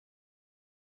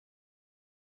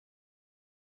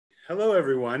Hello,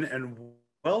 everyone, and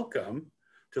welcome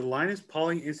to the Linus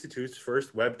Pauling Institute's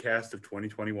first webcast of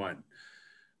 2021.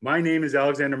 My name is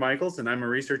Alexander Michaels, and I'm a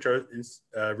research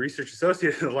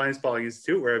associate at the Linus Pauling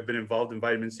Institute, where I've been involved in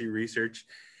vitamin C research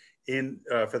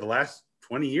for the last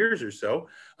 20 years or so,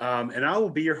 and I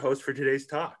will be your host for today's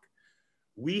talk.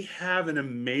 We have an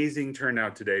amazing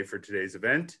turnout today for today's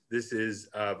event. This is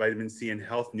Vitamin C and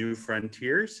Health New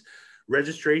Frontiers.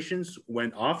 Registrations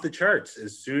went off the charts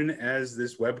as soon as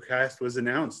this webcast was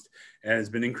announced and has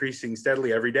been increasing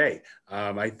steadily every day.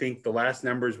 I think the last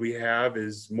numbers we have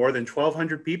is more than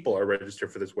 1,200 people are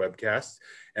registered for this webcast.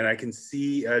 And I can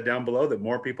see down below that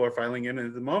more people are filing in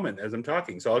at the moment as I'm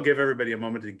talking. So I'll give everybody a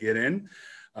moment to get in.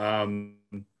 But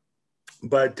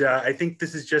I think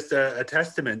this is just a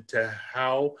testament to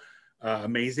how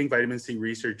amazing vitamin C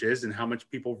research is and how much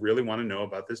people really want to know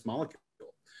about this molecule.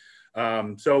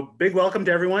 So big welcome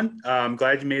to everyone. I'm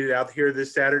glad you made it out here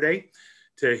this Saturday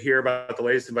to hear about the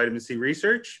latest in vitamin C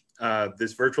research.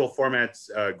 This virtual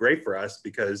format's great for us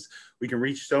because we can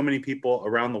reach so many people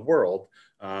around the world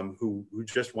who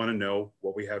just want to know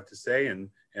what we have to say and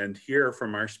hear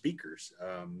from our speakers.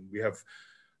 We have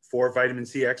 4 vitamin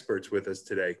C experts with us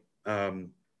today that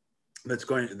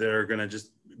are going to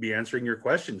just be answering your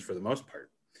questions for the most part.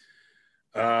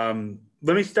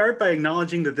 Let me start by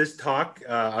acknowledging that this talk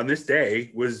on this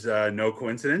day was no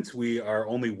coincidence. We are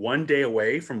only one day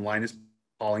away from Linus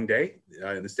Pauling Day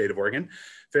in the state of Oregon.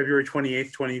 February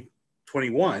 28th,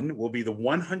 2021 will be the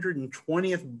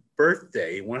 120th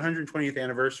birthday, 120th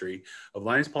anniversary of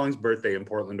Linus Pauling's birthday in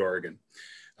Portland, Oregon.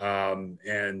 The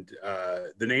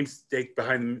namesake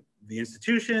behind the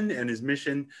institution and his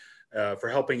mission for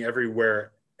helping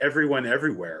everyone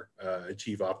everywhere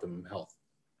achieve optimum health.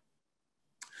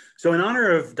 So in honor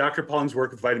of Dr. Pauling's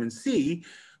work with vitamin C,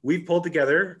 we've pulled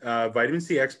together vitamin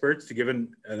C experts to give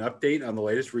an update on the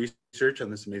latest research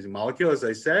on this amazing molecule, as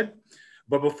I said.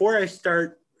 But before I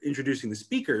start introducing the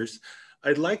speakers,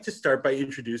 I'd like to start by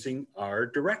introducing our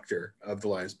director of the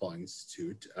Linus Pauling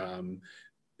Institute,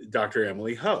 Dr.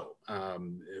 Emily Ho,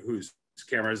 whose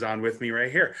camera is on with me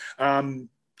right here.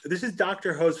 This is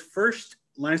Dr. Ho's first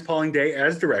Linus Pauling Day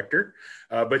as director,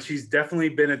 but she's definitely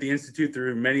been at the Institute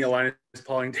through many a Linus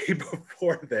Pauling Day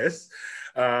before this.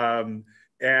 I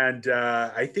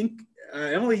think,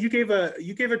 Emily, you gave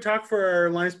a talk for our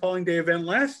Linus Pauling Day event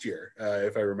last year,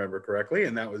 if I remember correctly,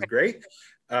 and that was great.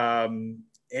 So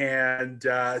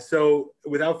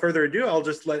without further ado, I'll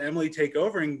just let Emily take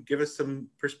over and give us some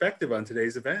perspective on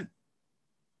today's event.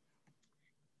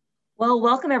 Well,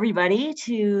 welcome everybody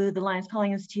to the Linus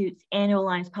Pauling Institute's annual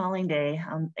Linus Pauling Day.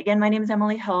 Again, my name is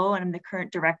Emily Ho, and I'm the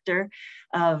current director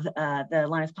of the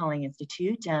Linus Pauling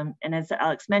Institute. And as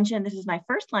Alex mentioned, this is my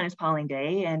first Linus Pauling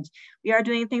Day, and we are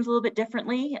doing things a little bit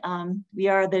differently. We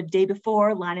are the day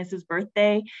before Linus's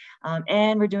birthday,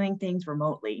 and we're doing things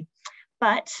remotely.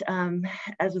 But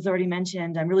as was already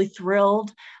mentioned, I'm really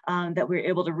thrilled that we're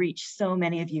able to reach so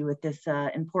many of you with this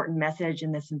important message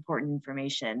and this important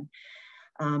information.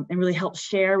 And really help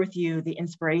share with you the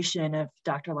inspiration of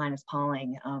Dr. Linus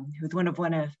Pauling, who's one of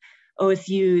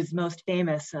OSU's most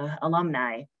famous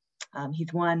alumni.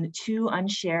 He's won 2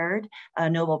 unshared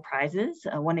Nobel Prizes,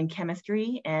 one in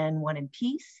chemistry and one in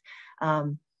peace.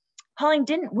 Pauling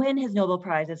didn't win his Nobel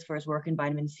Prizes for his work in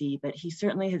vitamin C, but he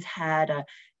certainly has had a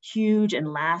huge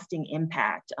and lasting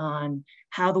impact on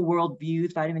how the world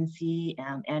views vitamin C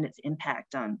and its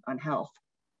impact on health.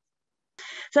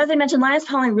 So as I mentioned, Linus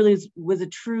Pauling really was a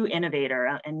true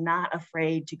innovator and not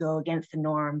afraid to go against the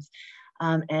norms,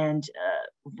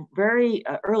 very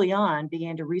early on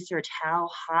began to research how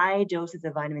high doses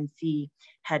of vitamin C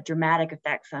had dramatic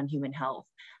effects on human health.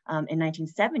 In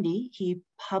 1970, he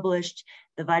published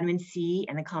The Vitamin C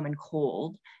and the Common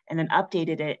Cold, and then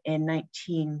updated it in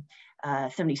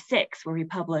 1976, where he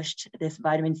published this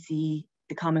Vitamin C,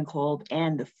 the Common Cold,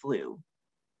 and the Flu.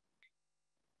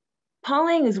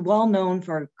 Pauling is well known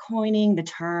for coining the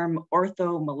term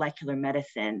orthomolecular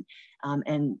medicine.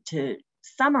 And to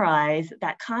summarize,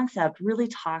 that concept really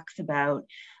talks about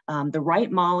the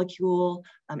right molecule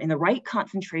in the right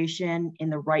concentration in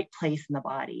the right place in the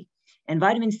body. And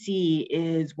vitamin C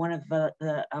is one of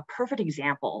a perfect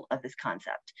example of this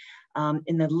concept.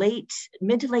 In the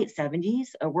mid to late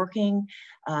 70s, working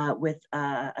with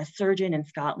a surgeon in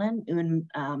Scotland,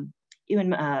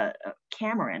 Ewan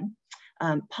Cameron,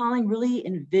 Pauling really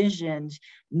envisioned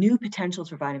new potentials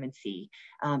for vitamin C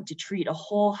to treat a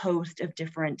whole host of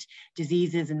different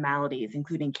diseases and maladies,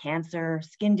 including cancer,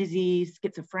 skin disease,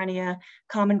 schizophrenia,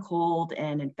 common cold,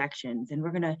 and infections. And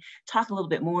we're going to talk a little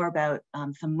bit more about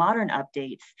some modern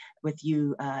updates with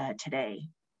you today.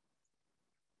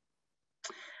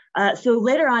 So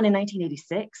later on in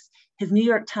 1986, His New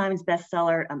York Times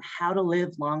bestseller, How to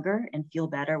Live Longer and Feel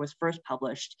Better, was first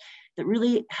published. That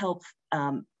really helps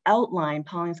outline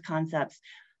Pauling's concepts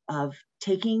of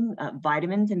taking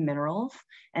vitamins and minerals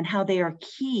and how they are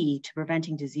key to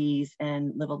preventing disease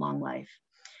and live a long life.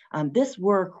 This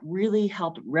work really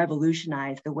helped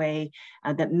revolutionize the way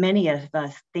that many of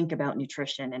us think about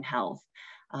nutrition and health.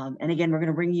 And again, we're going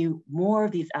to bring you more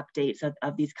of these updates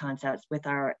of these concepts with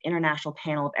our international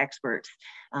panel of experts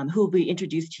who will be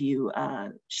introduced to you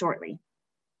shortly.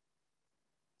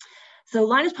 So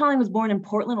Linus Pauling was born in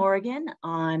Portland, Oregon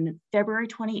on February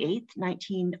 28th,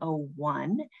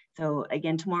 1901. So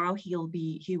again, tomorrow he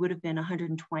would have been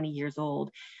 120 years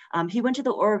old. He went to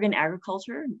the Oregon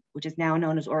Agriculture, which is now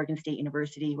known as Oregon State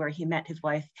University, where he met his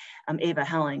wife, Ava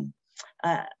Helling.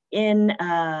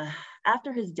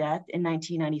 After his death in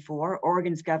 1994,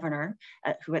 Oregon's governor,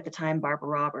 who at the time, Barbara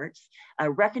Roberts,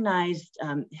 recognized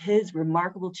his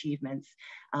remarkable achievements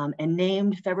and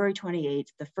named February 28th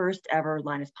the first ever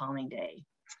Linus Pauling Day.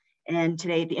 And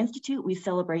today at the Institute, we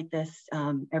celebrate this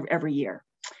every year,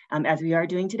 as we are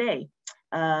doing today.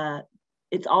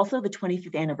 It's also the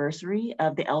 25th anniversary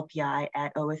of the LPI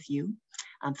at OSU.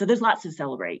 So there's lots to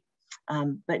celebrate.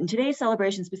 But in today's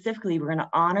celebration specifically, we're going to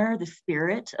honor the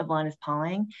spirit of Linus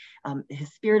Pauling,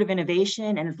 his spirit of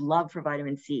innovation and his love for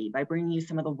vitamin C by bringing you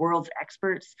some of the world's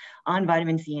experts on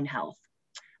vitamin C and health.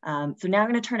 So now I'm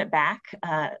going to turn it back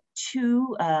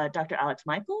to Dr. Alex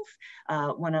Michaels,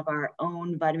 one of our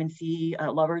own vitamin C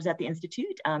lovers at the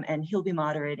Institute, and he'll be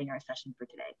moderating our session for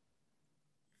today.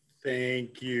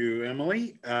 Thank you,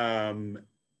 Emily.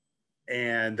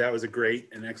 And that was a great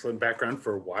and excellent background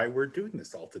for why we're doing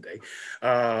this all today.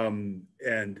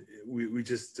 And we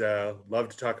just love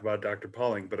to talk about Dr.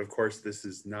 Pauling, but of course, this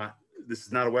is not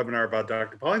a webinar about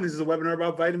Dr. Pauling. This is a webinar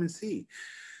about vitamin C.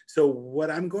 So what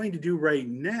I'm going to do right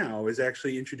now is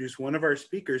actually introduce one of our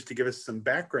speakers to give us some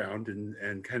background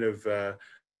and kind of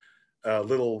a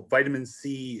little vitamin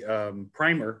C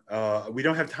primer. We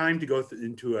don't have time to go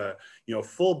into a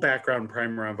full background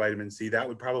primer on vitamin C. That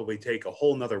would probably take a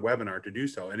whole nother webinar to do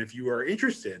so. And if you are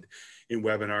interested in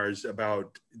webinars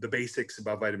about the basics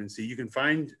about vitamin C, you can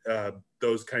find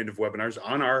those kind of webinars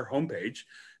on our homepage,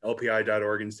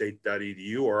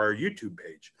 lpi.oregonstate.edu, or our YouTube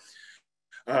page.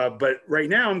 But right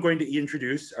now I'm going to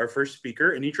introduce our first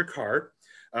speaker, Anitra Carr.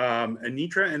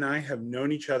 Anitra and I have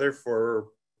known each other for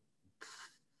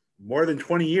more than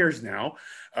 20 years now.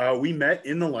 We met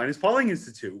in the Linus Pauling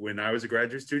Institute when I was a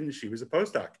graduate student, she was a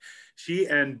postdoc. She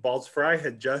and Baltz Fry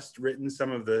had just written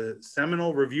some of the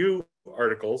seminal review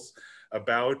articles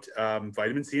about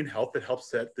vitamin C and health that helped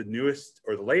set the newest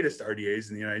or the latest RDAs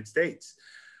in the United States.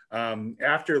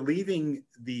 After leaving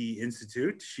the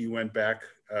Institute, she went back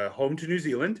home to New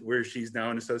Zealand, where she's now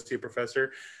an associate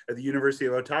professor at the University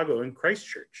of Otago in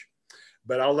Christchurch.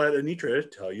 But I'll let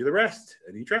Anitra tell you the rest.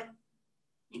 Anitra?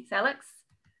 Thanks, Alex.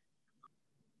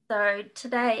 So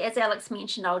today, as Alex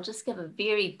mentioned, I'll just give a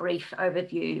very brief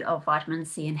overview of vitamin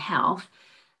C and health,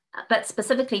 but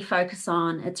specifically focus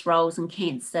on its roles in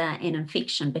cancer and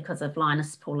infection because of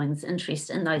Linus Pauling's interest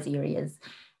in those areas,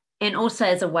 and also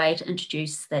as a way to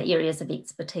introduce the areas of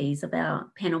expertise of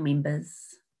our panel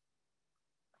members.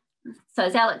 So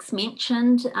as Alex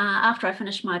mentioned, after I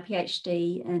finished my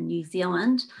PhD in New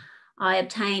Zealand, I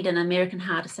obtained an American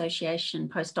Heart Association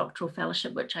postdoctoral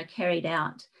fellowship, which I carried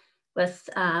out with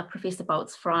Professor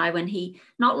Baltz Fry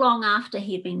not long after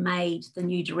he'd been made the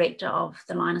new director of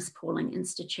the Linus Pauling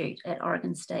Institute at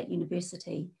Oregon State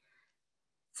University.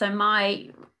 So my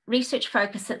research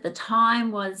focus at the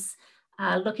time was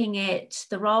looking at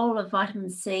the role of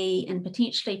vitamin C in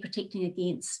potentially protecting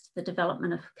against the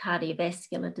development of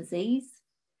cardiovascular disease.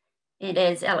 And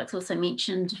as Alex also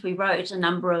mentioned, we wrote a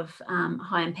number of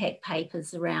high impact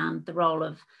papers around the role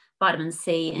of vitamin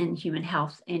C in human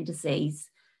health and disease.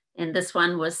 And this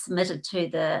one was submitted to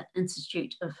the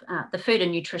Institute of the Food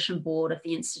and Nutrition Board of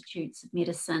the Institutes of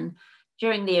Medicine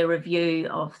during their review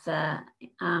of the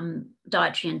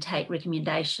dietary intake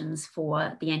recommendations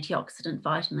for the antioxidant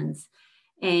vitamins.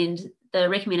 And the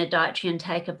recommended dietary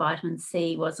intake of vitamin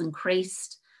C was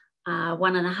increased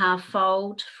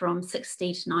 1.5-fold from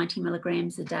 60 to 90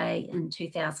 milligrams a day in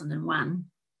 2001.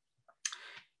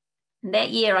 And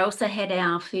that year I also had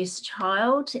our first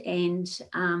child, and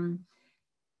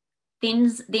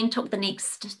then took the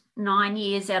next 9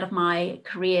 years out of my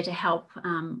career to help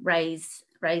raise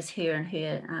her and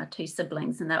her 2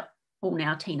 siblings, and they're all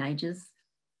now teenagers.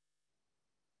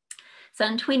 So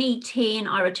in 2010,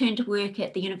 I returned to work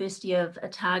at the University of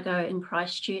Otago in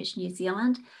Christchurch, New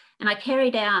Zealand, and I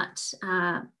carried out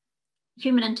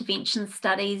human intervention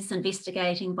studies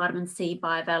investigating vitamin C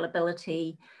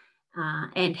bioavailability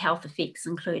and health effects,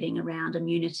 including around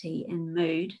immunity and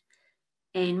mood.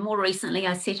 And more recently,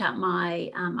 I set up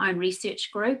my own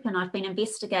research group, and I've been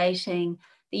investigating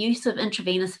the use of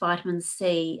intravenous vitamin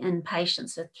C in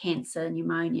patients with cancer,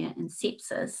 pneumonia, and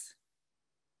sepsis.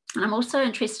 And I'm also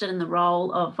interested in the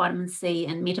role of vitamin C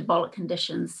in metabolic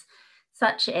conditions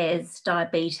such as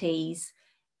diabetes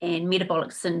and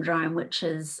metabolic syndrome, which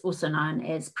is also known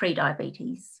as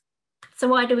prediabetes. So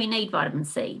why do we need vitamin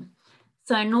C?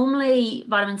 So normally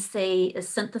vitamin C is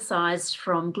synthesized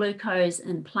from glucose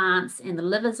in plants and the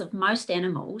livers of most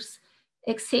animals,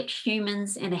 except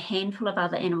humans and a handful of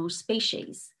other animal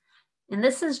species. And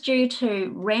this is due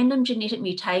to random genetic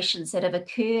mutations that have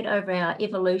occurred over our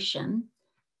evolution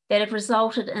that have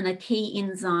resulted in a key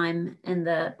enzyme in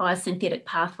the biosynthetic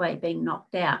pathway being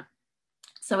knocked out.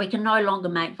 So we can no longer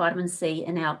make vitamin C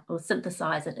or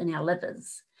synthesize it in our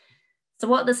livers. So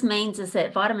what this means is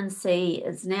that vitamin C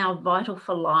is now vital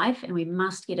for life, and we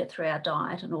must get it through our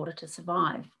diet in order to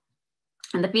survive.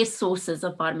 And the best sources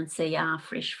of vitamin C are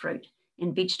fresh fruit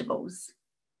and vegetables.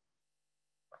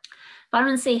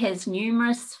 Vitamin C has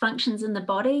numerous functions in the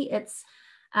body. It's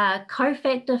a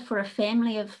cofactor for a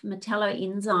family of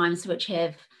metalloenzymes which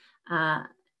have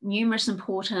numerous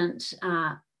important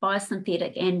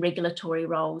biosynthetic and regulatory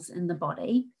roles in the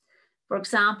body. For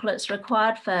example, it's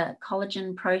required for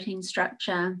collagen protein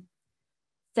structure,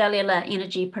 cellular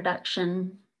energy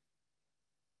production,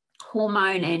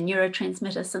 hormone and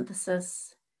neurotransmitter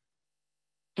synthesis,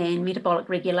 and metabolic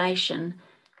regulation.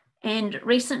 And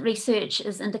recent research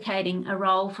is indicating a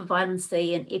role for vitamin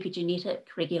C in epigenetic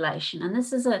regulation. And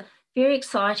this is a very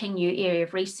exciting new area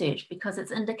of research because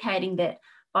it's indicating that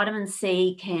vitamin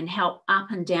C can help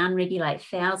up and down regulate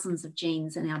thousands of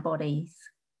genes in our bodies.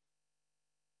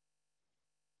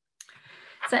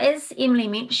 So as Emily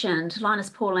mentioned, Linus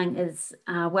Pauling is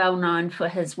well known for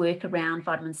his work around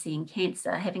vitamin C and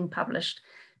cancer, having published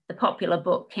the popular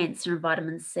book Cancer and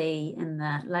Vitamin C in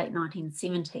the late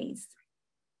 1970s.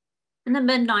 In the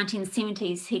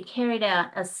mid-1970s, he carried out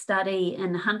a study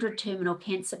in 100 terminal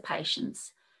cancer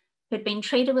patients who'd been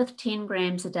treated with 10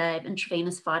 grams a day of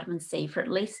intravenous vitamin C for at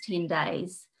least 10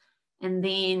 days, and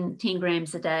then 10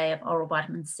 grams a day of oral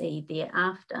vitamin C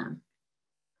thereafter.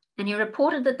 And he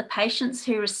reported that the patients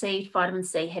who received vitamin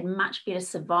C had much better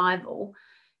survival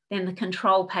than the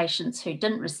control patients who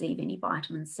didn't receive any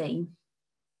vitamin C.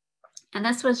 And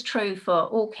this was true for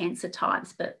all cancer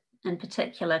types, but in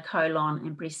particular colon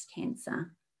and breast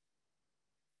cancer.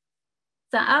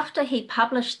 So after he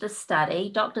published this study,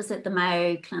 doctors at the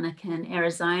Mayo Clinic in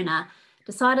Arizona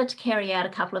decided to carry out a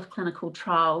couple of clinical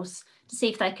trials to see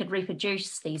if they could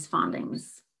reproduce these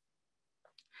findings.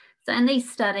 So in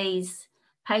these studies,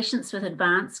 patients with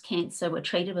advanced cancer were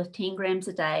treated with 10 grams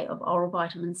a day of oral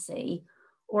vitamin C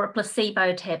or a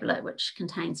placebo tablet, which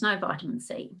contains no vitamin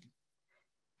C.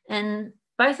 In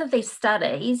both of these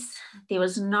studies, there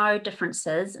was no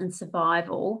differences in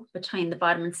survival between the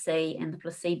vitamin C and the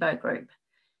placebo group.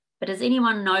 But has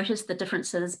anyone noticed the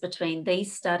differences between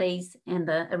these studies and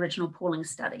the original Pauling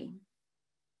study?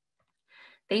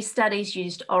 These studies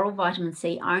used oral vitamin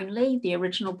C only. The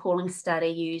original Pauling study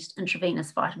used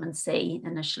intravenous vitamin C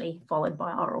initially, followed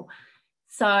by oral.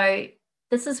 So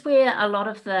this is where a lot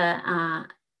of the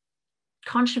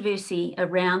controversy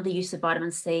around the use of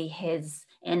vitamin C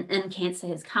in cancer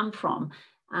has come from.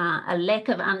 A lack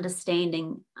of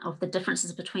understanding of the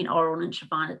differences between oral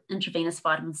and intravenous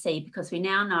vitamin C, because we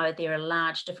now know there are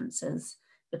large differences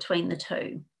between the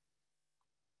two.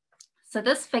 So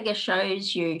this figure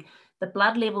shows you the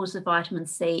blood levels of vitamin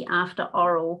C after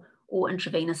oral or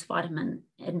intravenous vitamin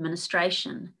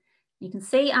administration. You can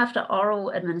see after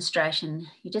oral administration,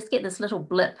 you just get this little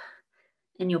blip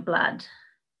in your blood.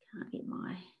 Can't get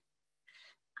my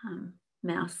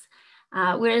mouse.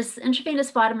 Whereas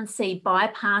intravenous vitamin C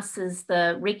bypasses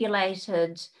the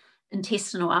regulated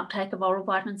intestinal uptake of oral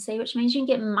vitamin C, which means you can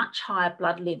get much higher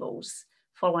blood levels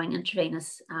following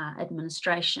intravenous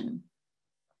administration.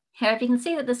 However, you can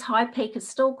see that this high peak is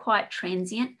still quite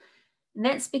transient, and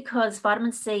that's because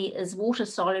vitamin C is water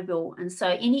soluble, and so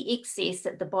any excess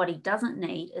that the body doesn't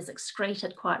need is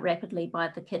excreted quite rapidly by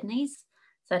the kidneys.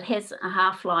 So it has a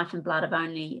half-life in blood of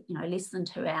only less than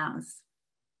 2 hours.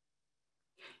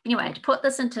 Anyway, to put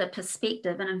this into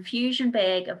perspective, an infusion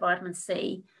bag of vitamin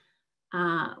C,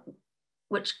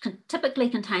 which typically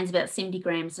contains about 70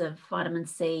 grams of vitamin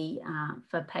C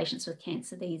for patients with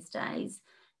cancer these days,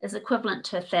 is equivalent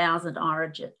to 1,000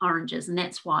 oranges, and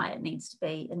that's why it needs to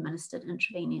be administered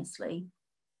intravenously.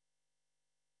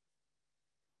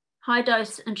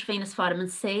 High-dose intravenous vitamin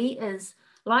C is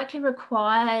likely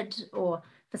required or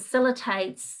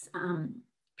facilitates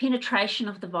penetration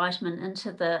of the vitamin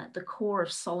into the core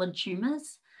of solid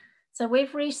tumours. So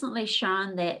we've recently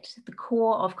shown that the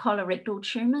core of colorectal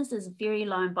tumours is very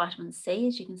low in vitamin C,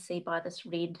 as you can see by this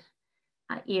red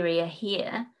area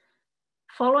here.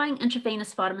 Following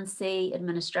intravenous vitamin C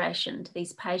administration to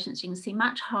these patients, you can see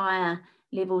much higher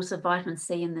levels of vitamin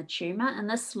C in the tumour, and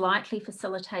this likely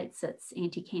facilitates its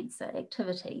anti-cancer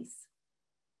activities.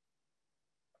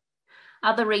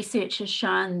 Other research has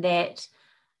shown that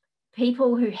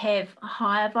people who have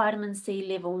higher vitamin C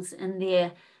levels in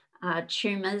their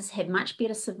tumours have much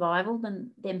better survival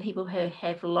than people who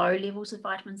have low levels of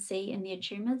vitamin C in their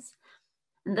tumours.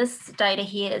 And this data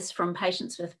here is from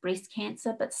patients with breast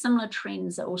cancer, but similar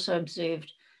trends are also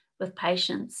observed with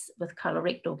patients with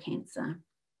colorectal cancer.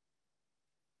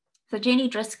 So Jenny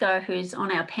Driscoll, who's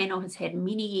on our panel, has had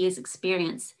many years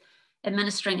experience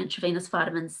administering intravenous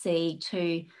vitamin C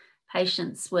to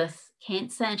patients with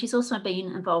cancer, and she's also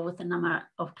been involved with a number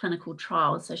of clinical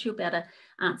trials, so she'll be able to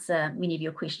answer many of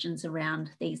your questions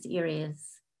around these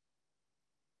areas.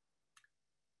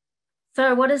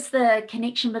 So what is the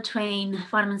connection between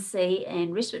vitamin C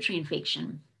and respiratory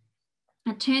infection?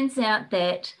 It turns out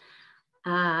that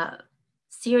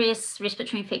serious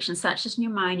respiratory infections such as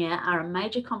pneumonia are a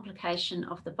major complication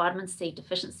of the vitamin C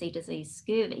deficiency disease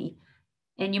scurvy.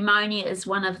 And pneumonia is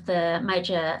one of the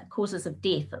major causes of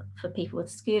death for people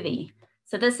with scurvy.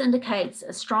 So this indicates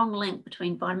a strong link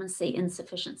between vitamin C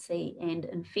insufficiency and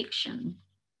infection.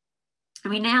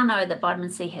 And we now know that vitamin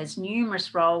C has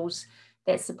numerous roles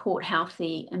that support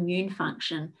healthy immune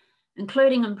function,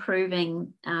 including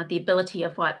improving the ability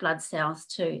of white blood cells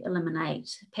to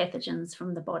eliminate pathogens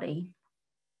from the body.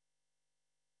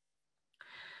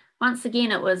 Once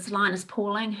again, it was Linus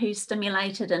Pauling who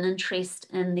stimulated an interest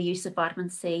in the use of vitamin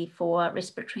C for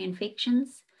respiratory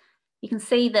infections. You can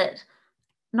see that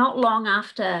not long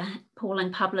after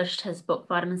Pauling published his book,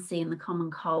 Vitamin C and the Common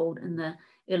Cold, in the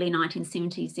early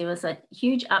 1970s, there was a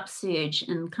huge upsurge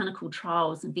in clinical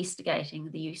trials investigating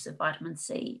the use of vitamin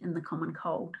C in the common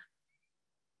cold.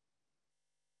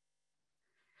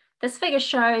 This figure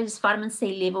shows vitamin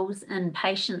C levels in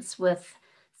patients with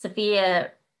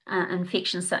severe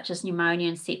infections such as pneumonia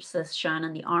and sepsis, shown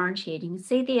in the orange here. You can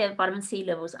see their vitamin C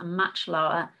levels are much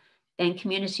lower than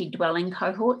community dwelling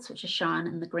cohorts, which are shown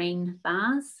in the green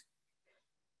bars.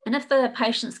 And if the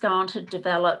patients go on to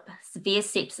develop severe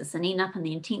sepsis and end up in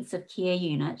the intensive care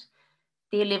unit,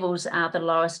 their levels are the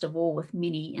lowest of all, with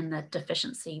many in the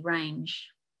deficiency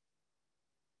range.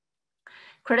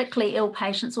 Critically ill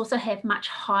patients also have much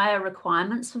higher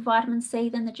requirements for vitamin C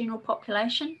than the general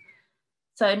population.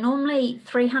 So normally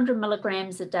 300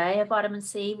 milligrams a day of vitamin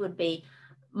C would be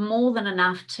more than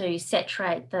enough to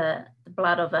saturate the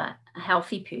blood of a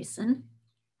healthy person.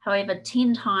 However,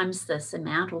 10 times this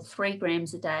amount, or 3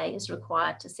 grams a day, is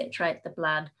required to saturate the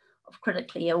blood of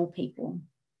critically ill people.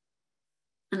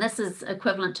 And this is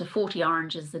equivalent to 40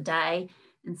 oranges a day.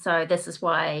 And so this is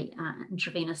why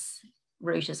intravenous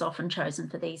route is often chosen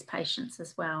for these patients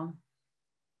as well.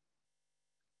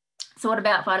 So what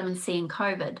about vitamin C and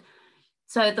COVID?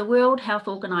 So the World Health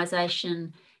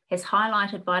Organization has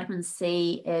highlighted vitamin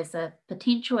C as a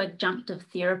potential adjunctive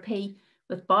therapy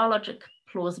with biologic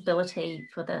plausibility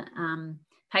for the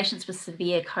patients with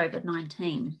severe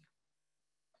COVID-19.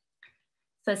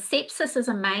 So sepsis is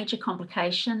a major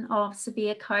complication of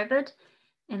severe COVID,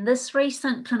 and this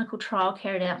recent clinical trial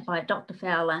carried out by Dr.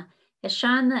 Fowler has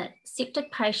shown that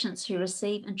septic patients who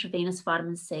receive intravenous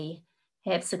vitamin C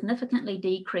have significantly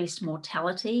decreased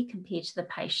mortality compared to the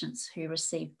patients who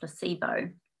receive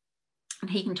placebo. And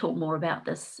he can talk more about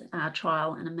this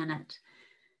trial in a minute.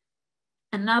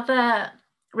 Another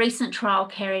recent trial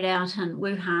carried out in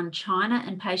Wuhan, China,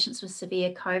 in patients with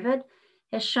severe COVID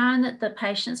has shown that the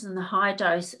patients in the high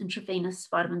dose intravenous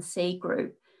vitamin C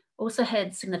group also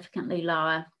had significantly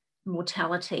lower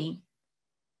mortality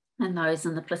than those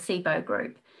in the placebo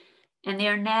group. And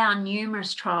there are now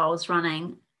numerous trials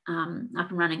running up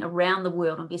and running around the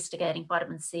world investigating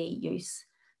vitamin C use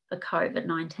for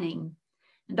COVID-19.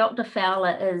 And Dr.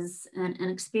 Fowler is an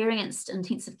experienced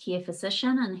intensive care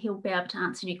physician, and he'll be able to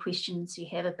answer any questions you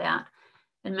have about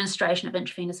administration of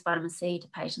intravenous vitamin C to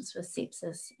patients with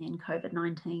sepsis and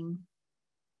COVID-19.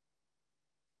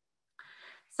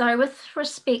 So with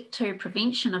respect to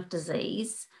prevention of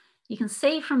disease, you can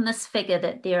see from this figure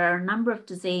that there are a number of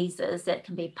diseases that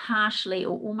can be partially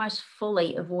or almost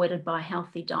fully avoided by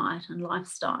healthy diet and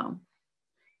lifestyle.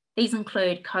 These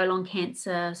include colon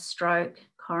cancer, stroke,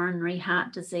 coronary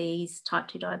heart disease, type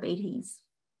 2 diabetes.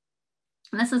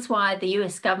 And this is why the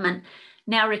US government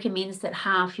now recommends that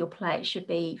half your plate should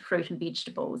be fruit and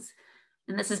vegetables.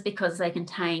 And this is because they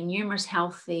contain numerous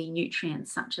healthy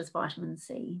nutrients such as vitamin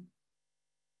C.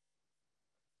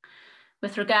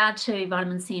 With regard to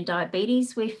vitamin C and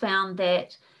diabetes, we found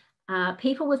that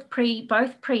people with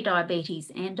both pre-diabetes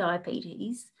and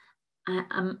diabetes,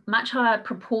 a much higher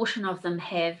proportion of them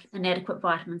have inadequate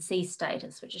vitamin C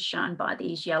status, which is shown by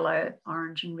these yellow,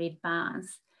 orange, and red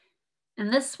bars.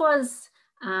 And this was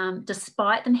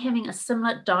despite them having a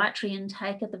similar dietary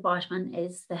intake of the vitamin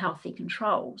as the healthy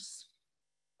controls.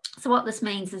 So what this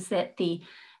means is that the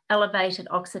elevated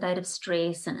oxidative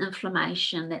stress and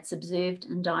inflammation that's observed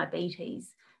in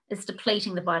diabetes is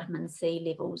depleting the vitamin C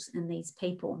levels in these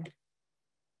people.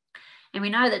 And we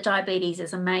know that diabetes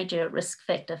is a major risk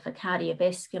factor for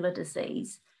cardiovascular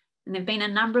disease. And there have been a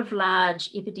number of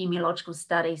large epidemiological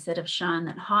studies that have shown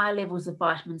that higher levels of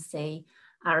vitamin C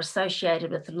are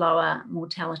associated with lower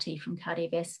mortality from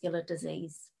cardiovascular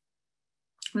disease.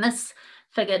 And this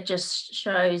figure just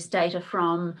shows data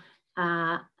from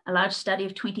a large study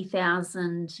of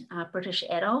 20,000 British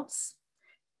adults.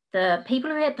 The people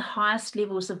who had the highest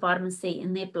levels of vitamin C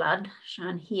in their blood,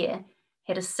 shown here,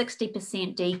 had a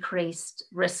 60% decreased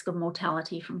risk of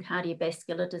mortality from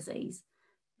cardiovascular disease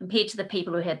compared to the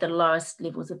people who had the lowest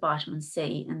levels of vitamin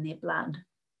C in their blood.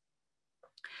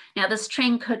 Now, this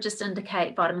trend could just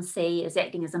indicate vitamin C is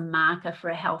acting as a marker for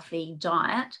a healthy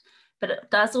diet, but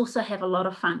it does also have a lot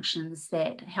of functions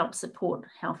that help support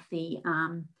healthy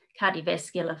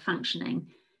cardiovascular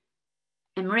functioning.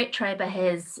 And Mariette Traber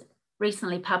has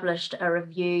recently published a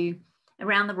review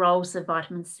around the roles of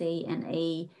vitamin C and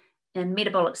E in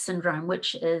metabolic syndrome,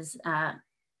 which is a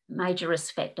major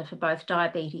risk factor for both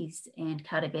diabetes and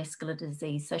cardiovascular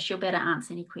disease. So she'll be able to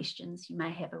answer any questions you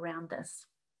may have around this.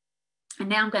 And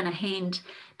now I'm going to hand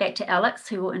back to Alex,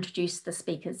 who will introduce the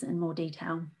speakers in more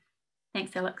detail.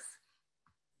 Thanks, Alex.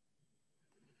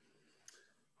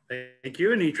 Thank you,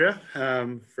 Anitra,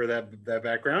 for that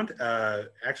background.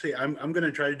 Actually, I'm going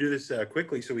to try to do this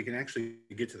quickly so we can actually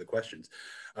get to the questions.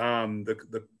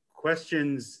 The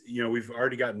questions, you know, we've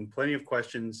already gotten plenty of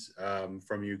questions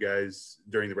from you guys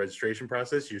during the registration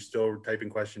process. You're still typing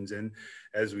questions in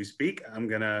as we speak. I'm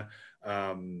going to,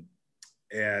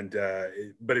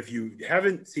 but if you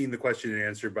haven't seen the question and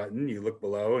answer button, you look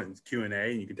below and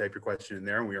Q&A and you can type your question in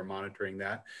there, and we are monitoring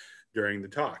that during the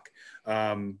talk.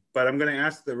 But I'm going to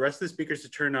ask the rest of the speakers to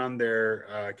turn on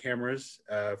their cameras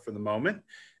for the moment.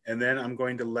 And then I'm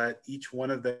going to let each one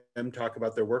of them talk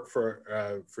about their work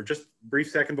for just a brief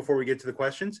second before we get to the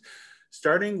questions,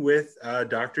 starting with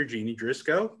Dr. Jeannie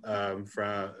Driscoll,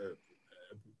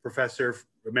 Professor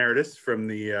Emeritus from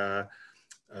the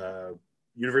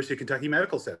University of Kentucky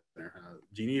Medical Center.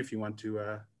 Jeannie, if you want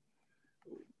to.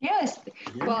 Yes,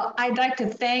 well, I'd like to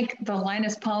thank the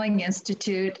Linus Pauling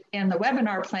Institute and the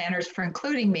webinar planners for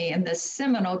including me in this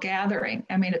seminal gathering.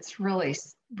 I mean, it's really,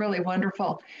 really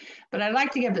wonderful. But I'd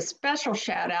like to give a special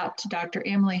shout out to Dr.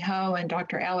 Emily Ho and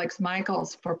Dr. Alex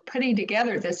Michaels for putting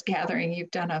together this gathering.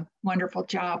 You've done a wonderful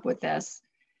job with this.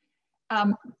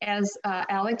 As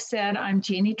Alex said, I'm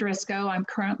Jeannie Driscoll. I'm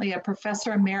currently a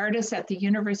professor emeritus at the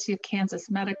University of Kansas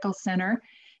Medical Center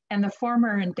and the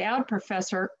former endowed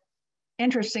professor,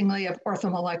 interestingly, of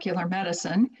orthomolecular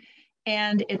medicine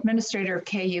and administrator of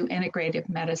KU Integrative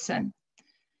Medicine.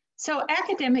 So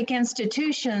academic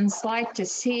institutions like to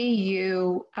see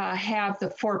you have the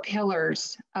 4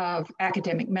 pillars of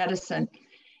academic medicine,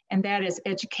 and that is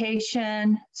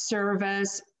education,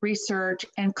 service, research,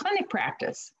 and clinic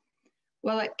practice.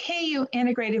 Well, at KU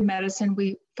Integrative Medicine,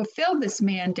 we fulfilled this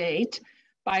mandate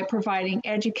by providing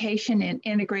education in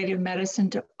integrative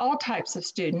medicine to all types of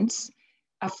students,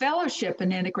 a fellowship in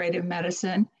integrative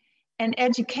medicine, and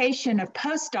education of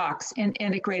postdocs in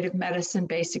integrative medicine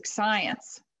basic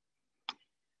science.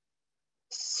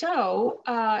 So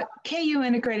KU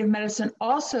Integrative Medicine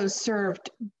also served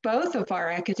both of our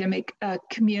academic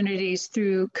communities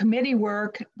through committee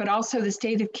work, but also the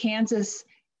state of Kansas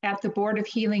at the Board of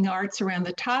Healing Arts around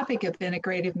the topic of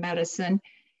integrative medicine,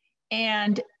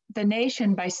 and the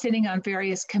nation by sitting on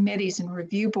various committees and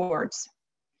review boards.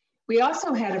 We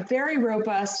also had a very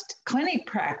robust clinic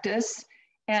practice,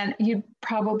 and you'd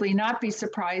probably not be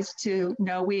surprised to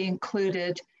know we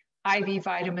included IV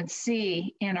vitamin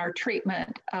C in our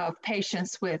treatment of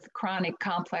patients with chronic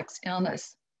complex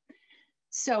illness.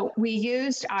 So we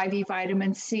used IV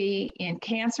vitamin C in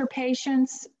cancer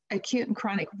patients, acute and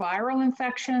chronic viral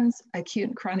infections, acute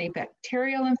and chronic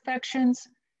bacterial infections,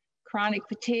 chronic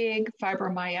fatigue,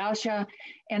 fibromyalgia,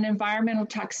 and environmental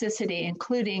toxicity,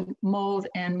 including mold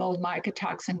and mold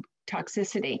mycotoxin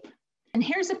toxicity. And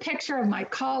here's a picture of my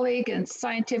colleague and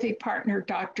scientific partner,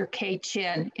 Dr. Kay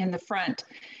Chin, in the front.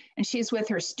 And she's with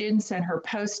her students and her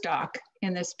postdoc.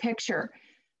 in this picture.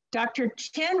 Dr.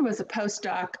 Chin was a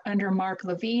postdoc under Mark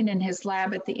Levine in his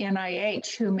lab at the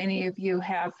NIH, who many of you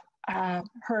have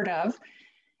heard of.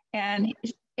 And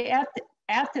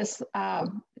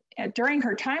during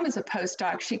her time as a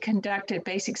postdoc, she conducted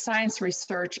basic science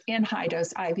research in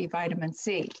high-dose IV vitamin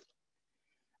C.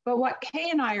 But what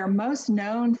Kay and I are most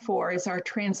known for is our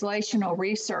translational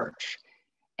research.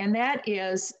 And that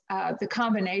is the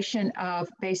combination of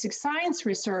basic science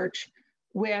research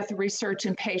with research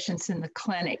in patients in the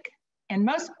clinic. And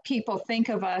most people think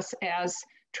of us as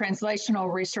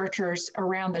translational researchers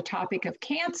around the topic of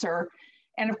cancer.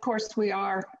 And of course, we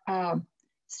are,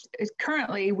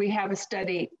 currently we have a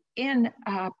study in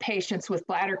patients with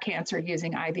bladder cancer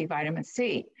using IV vitamin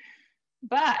C.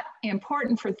 But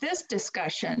important for this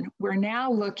discussion, we're now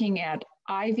looking at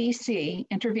IVC,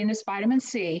 intravenous vitamin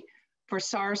C, for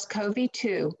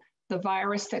SARS-CoV-2, the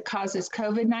virus that causes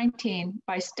COVID-19,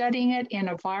 by studying it in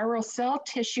a viral cell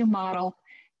tissue model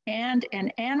and an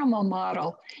animal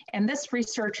model. And this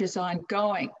research is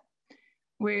ongoing.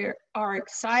 We are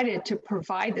excited to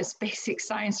provide this basic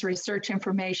science research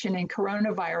information in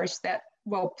coronavirus that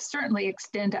will certainly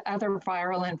extend to other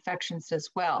viral infections as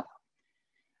well.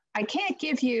 I can't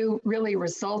give you really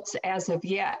results as of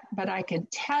yet, but I can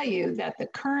tell you that the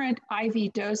current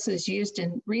IV doses used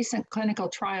in recent clinical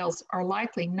trials are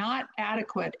likely not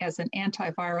adequate as an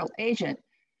antiviral agent.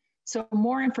 So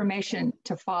more information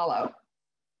to follow.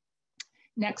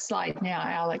 Next slide now,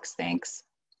 Alex, thanks.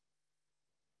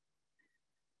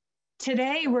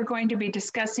 Today, we're going to be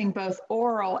discussing both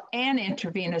oral and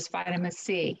intravenous vitamin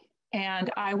C.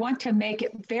 And I want to make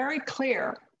it very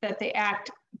clear that they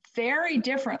act very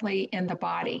differently in the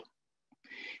body.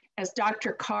 As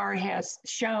Dr. Carr has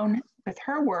shown with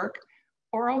her work,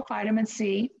 oral vitamin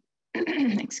C,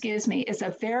 excuse me, is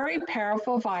a very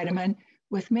powerful vitamin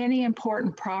with many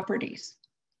important properties.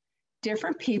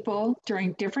 Different people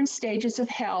during different stages of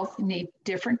health need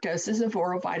different doses of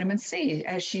oral vitamin C,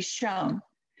 as she's shown.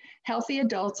 Healthy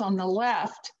adults on the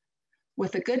left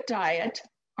with a good diet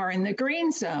are in the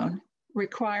green zone,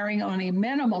 requiring only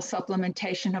minimal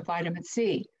supplementation of vitamin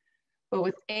C. But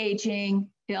with aging,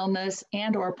 illness,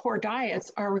 and/or poor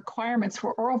diets, our requirements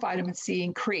for oral vitamin C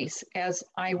increase, as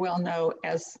I well know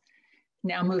as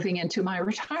now moving into my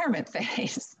retirement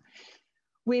phase.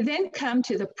 We then come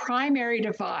to the primary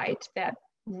divide, that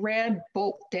red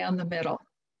bolt down the middle.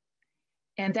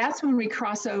 And that's when we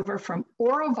cross over from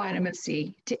oral vitamin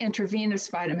C to intravenous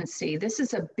vitamin C. This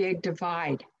is a big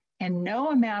divide, and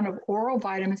no amount of oral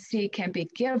vitamin C can be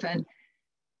given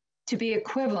to be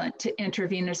equivalent to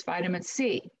intravenous vitamin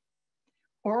C.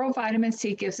 Oral vitamin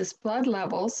C gives us blood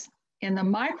levels in the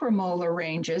micromolar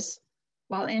ranges,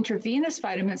 while intravenous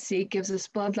vitamin C gives us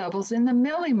blood levels in the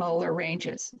millimolar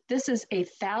ranges. This is a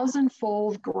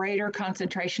 1,000-fold greater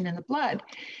concentration in the blood.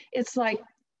 It's like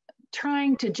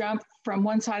trying to jump from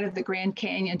one side of the Grand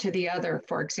Canyon to the other,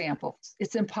 for example.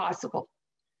 It's impossible.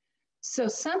 So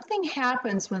something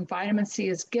happens when vitamin C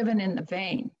is given in the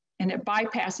vein, and it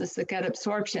bypasses the gut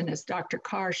absorption, as Dr.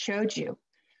 Carr showed you.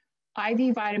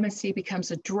 IV vitamin C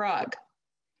becomes a drug.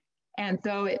 And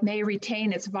though it may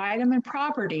retain its vitamin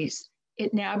properties,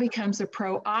 it now becomes a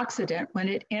pro-oxidant when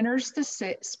it enters the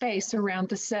space around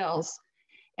the cells.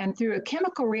 And through a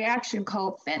chemical reaction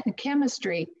called Fenton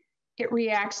chemistry, it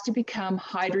reacts to become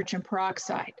hydrogen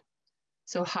peroxide.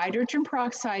 So hydrogen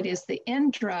peroxide is the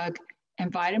end drug,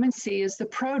 and vitamin C is the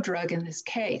prodrug in this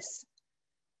case.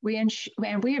 We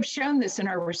have shown this in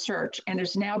our research, and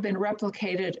has now been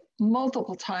replicated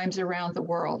multiple times around the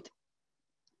world.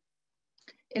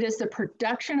 It is the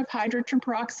production of hydrogen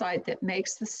peroxide that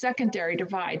makes the secondary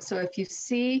divide. So if you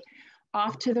see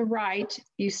off to the right,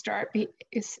 you start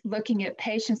looking at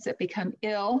patients that become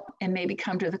ill and maybe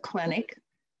come to the clinic,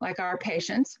 like our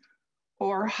patients,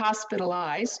 or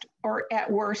hospitalized, or at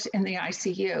worst in the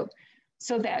ICU.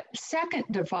 So that second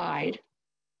divide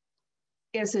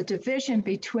is a division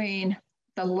between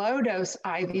the low-dose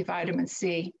IV vitamin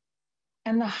C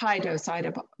and the high-dose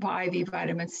IV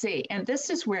vitamin C. And this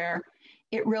is where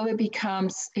it really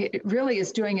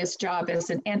is doing its job as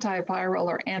an antiviral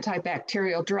or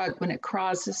antibacterial drug when it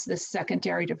crosses this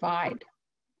secondary divide.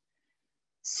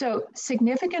 So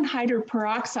significant hydrogen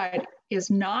peroxide is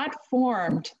not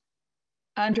formed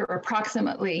under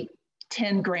approximately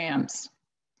 10 grams.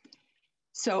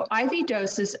 So IV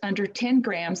doses under 10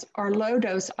 grams are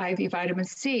low-dose IV vitamin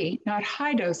C, not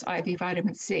high-dose IV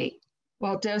vitamin C.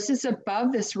 While doses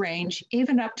above this range,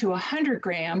 even up to 100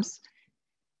 grams,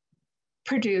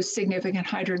 produce significant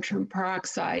hydrogen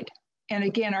peroxide. And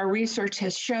again, our research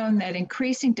has shown that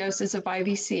increasing doses of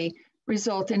IVC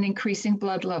result in increasing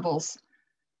blood levels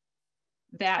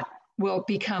that will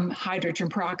become hydrogen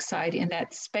peroxide in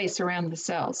that space around the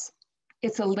cells.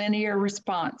 It's a linear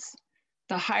response.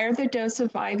 The higher the dose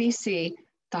of IVC,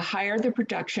 the higher the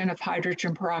production of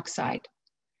hydrogen peroxide.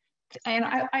 And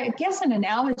I guess an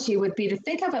analogy would be to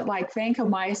think of it like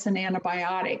vancomycin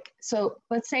antibiotic. So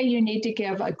let's say you need to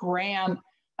give a gram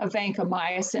of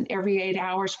vancomycin every 8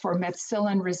 hours for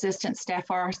methicillin-resistant Staph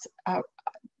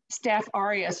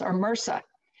aureus or MRSA.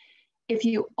 If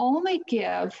you only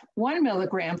give 1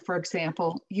 milligram, for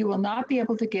example, you will not be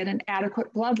able to get an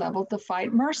adequate blood level to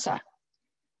fight MRSA.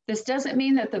 This doesn't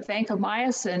mean that the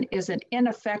vancomycin is an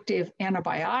ineffective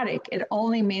antibiotic. It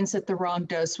only means that the wrong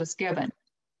dose was given.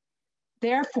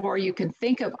 Therefore, you can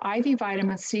think of IV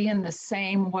vitamin C in the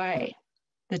same way.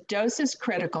 The dose is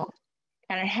critical,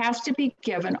 and it has to be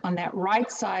given on that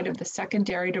right side of the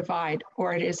secondary divide,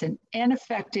 or it is an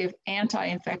ineffective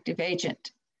anti-infective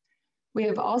agent. We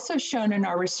have also shown in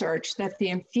our research that the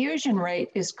infusion rate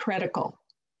is critical,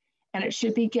 and it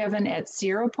should be given at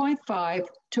 0.5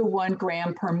 to 1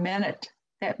 gram per minute.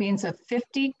 That means a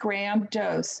 50-gram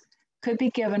dose could be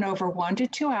given over 1 to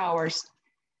 2 hours.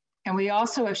 And we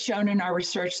also have shown in our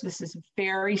research this is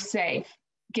very safe,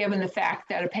 given the fact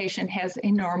that a patient has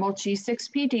a normal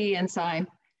G6PD enzyme,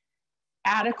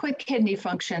 adequate kidney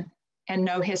function, and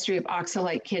no history of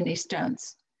oxalate kidney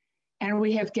stones. And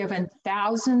we have given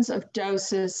thousands of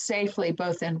doses safely,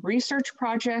 both in research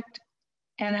project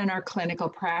and in our clinical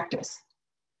practice.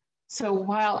 So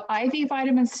while IV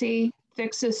vitamin C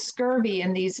fixes scurvy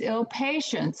in these ill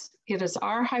patients, it is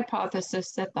our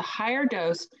hypothesis that the higher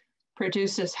dose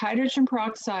produces hydrogen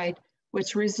peroxide,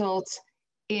 which results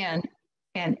in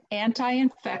an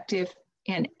anti-infective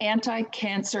and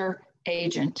anti-cancer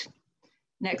agent.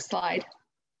 Next slide.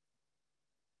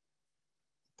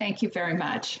 Thank you very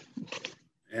much.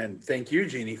 And thank you,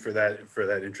 Jeannie, for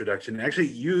that introduction. Actually,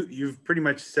 you've pretty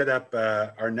much set up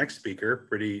our next speaker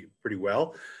pretty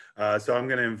well. So I'm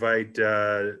going to invite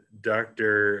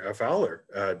Dr. Fowler,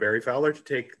 Barry Fowler, to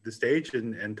take the stage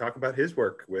and talk about his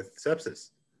work with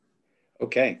sepsis.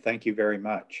 Okay, thank you very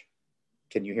much.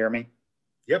 Can you hear me?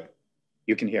 Yep.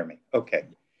 You can hear me, okay.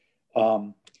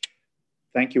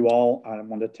 Thank you all. I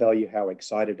want to tell you how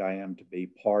excited I am to be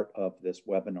part of this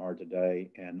webinar today,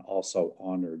 and also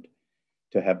honored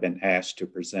to have been asked to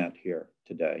present here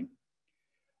today.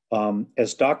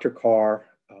 As Dr. Carr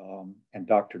and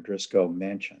Dr. Driscoll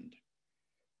mentioned,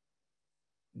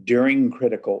 during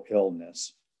critical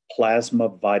illness, plasma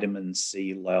vitamin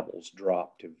C levels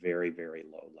drop to very, very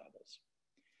low levels.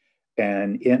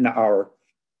 And in our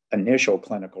initial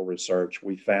clinical research,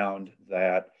 we found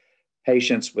that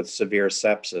patients with severe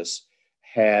sepsis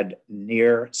had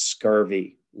near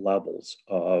scurvy levels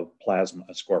of plasma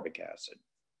ascorbic acid.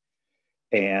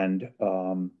 And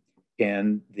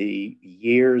in the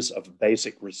years of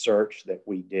basic research that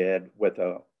we did with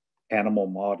an animal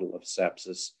model of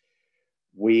sepsis,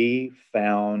 we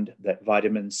found that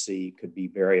vitamin C could be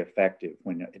very effective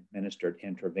when administered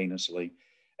intravenously,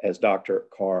 as Dr.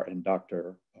 Carr and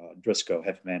Dr. Driscoll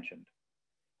have mentioned.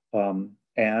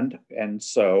 And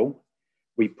so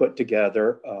we put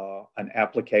together an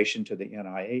application to the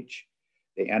NIH.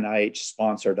 The NIH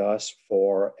sponsored us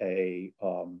for a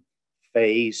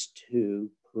phase 2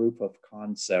 proof of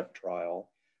concept trial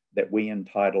that we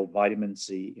entitled Vitamin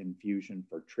C Infusion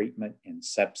for Treatment in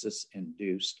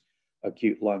Sepsis-Induced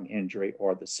Acute Lung Injury,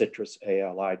 or the Citrus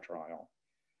ALI trial.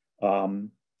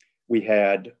 We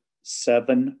had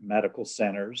 7 medical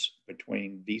centers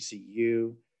between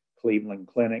VCU, Cleveland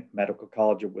Clinic, Medical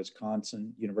College of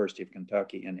Wisconsin, University of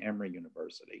Kentucky, and Emory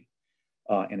University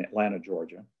in Atlanta,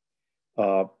 Georgia,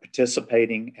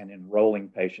 participating and enrolling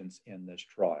patients in this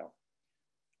trial.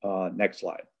 Next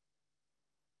slide.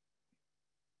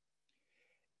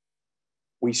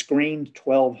 We screened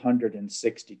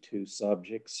 1,262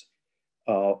 subjects.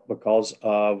 Because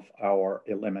of our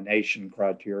elimination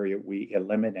criteria, we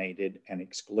eliminated and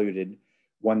excluded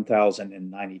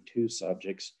 1,092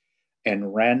 subjects and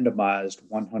randomized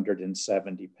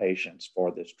 170 patients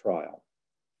for this trial.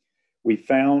 We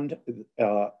found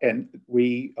and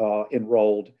we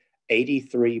enrolled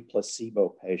 83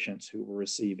 placebo patients who were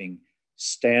receiving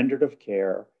standard of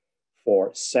care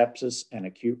for sepsis and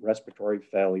acute respiratory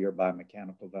failure by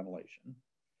mechanical ventilation.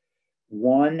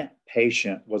 1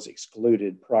 patient was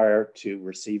excluded prior to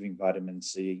receiving vitamin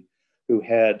C who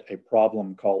had a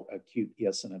problem called acute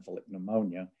eosinophilic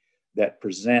pneumonia that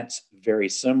presents very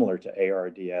similar to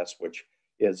ARDS, which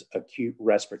is acute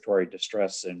respiratory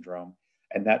distress syndrome,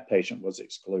 and that patient was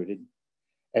excluded.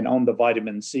 And on the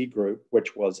vitamin C group,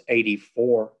 which was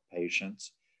 84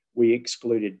 patients, we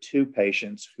excluded 2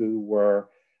 patients who were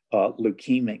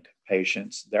leukemic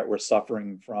patients that were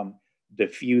suffering from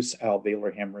diffuse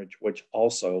alveolar hemorrhage, which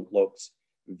also looks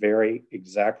very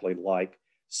exactly like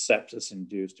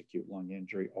sepsis-induced acute lung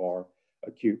injury or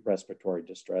acute respiratory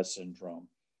distress syndrome.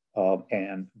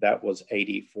 And that was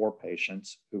 84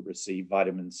 patients who received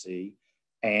vitamin C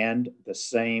and the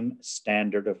same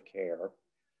standard of care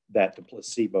that the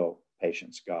placebo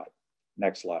patients got.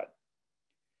 Next slide.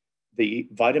 The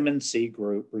vitamin C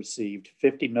group received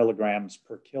 50 milligrams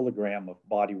per kilogram of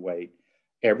body weight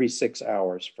every 6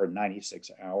 hours for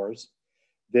 96 hours.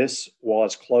 This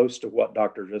was close to what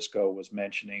Dr. Driscoll was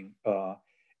mentioning.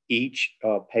 Each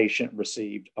patient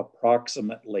received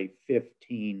approximately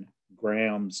 15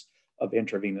 grams of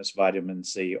intravenous vitamin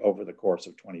C over the course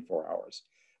of 24 hours,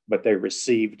 but they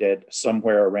received it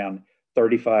somewhere around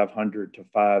 3,500 to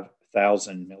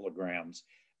 5,000 milligrams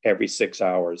every 6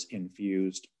 hours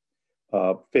infused,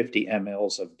 50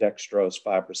 mLs of dextrose,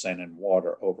 5% in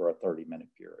water over a 30-minute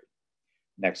period.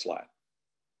 Next slide.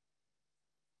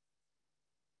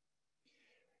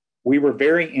 We were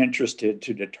very interested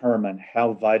to determine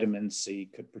how vitamin C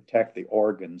could protect the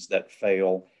organs that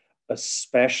fail,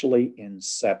 especially in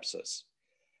sepsis.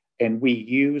 And we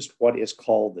used what is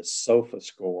called the SOFA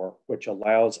score, which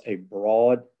allows a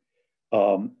broad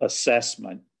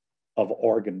assessment of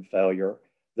organ failure.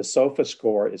 The SOFA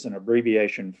score is an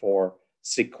abbreviation for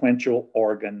Sequential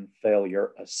Organ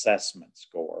Failure Assessment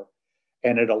Score.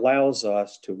 And it allows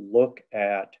us to look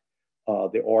at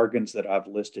the organs that I've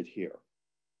listed here.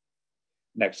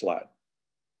 Next slide.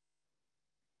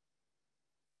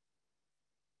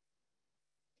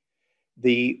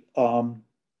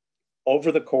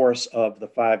 Over the course of the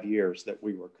 5 years that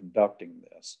we were conducting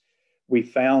this, we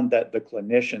found that the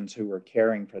clinicians who were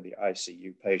caring for the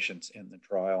ICU patients in the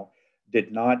trial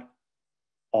did not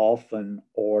often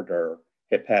order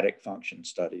hepatic function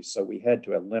studies. So we had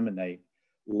to eliminate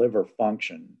liver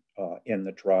function in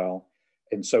the trial.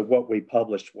 And so what we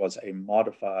published was a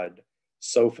modified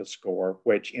SOFA score,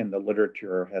 which in the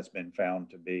literature has been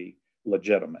found to be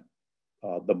legitimate,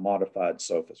 the modified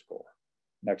SOFA score.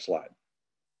 Next slide.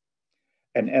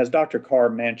 And as Dr. Carr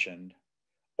mentioned,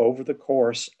 over the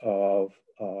course of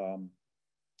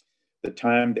the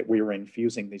time that we were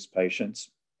infusing these patients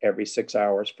every 6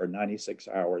 hours for 96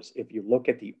 hours, if you look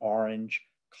at the orange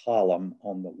column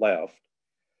on the left,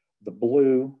 the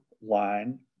blue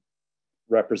line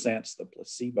represents the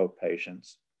placebo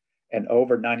patients. And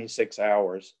over 96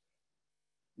 hours,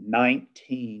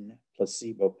 19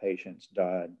 placebo patients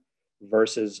died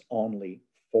versus only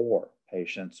 4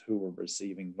 patients who were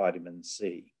receiving vitamin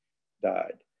C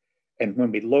died. And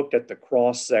when we looked at the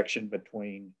cross section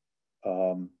between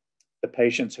the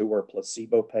patients who were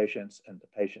placebo patients and the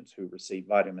patients who received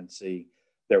vitamin C,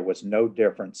 there was no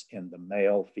difference in the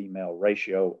male-female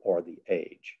ratio or the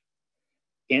age.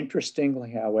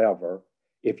 Interestingly, however,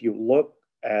 if you look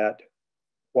at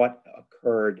what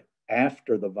occurred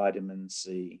after the vitamin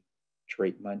C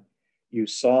treatment, you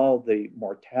saw the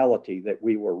mortality that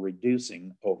we were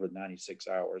reducing over 96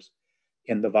 hours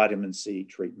in the vitamin C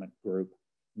treatment group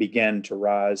began to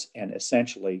rise and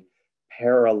essentially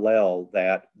parallel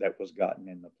that was gotten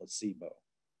in the placebo.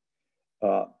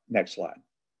 Next slide.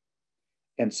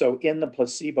 And so in the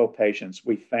placebo patients,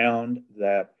 we found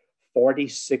that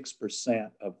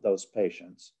 46% of those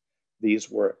patients, these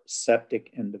were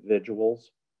septic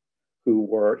individuals who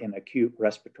were in acute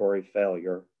respiratory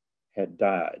failure, had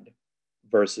died,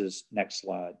 versus, next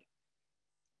slide,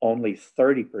 only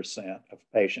 30%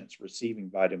 of patients receiving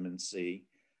vitamin C.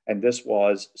 And this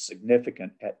was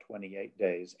significant at 28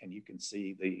 days. And you can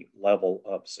see the level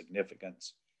of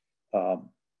significance,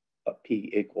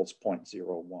 P equals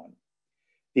 0.01.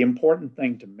 The important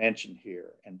thing to mention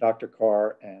here, and Dr.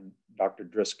 Carr and Dr.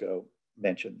 Driscoll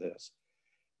mentioned this,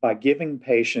 by giving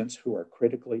patients who are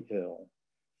critically ill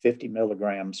 50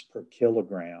 milligrams per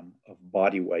kilogram of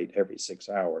body weight every 6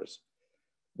 hours,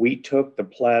 we took the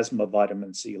plasma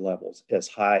vitamin C levels as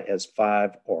high as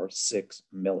 5 or 6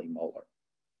 millimolar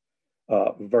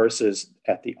versus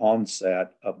at the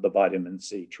onset of the vitamin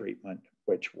C treatment,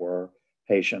 which were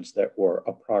patients that were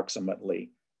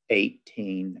approximately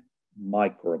 18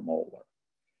 micromolar.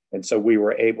 And so we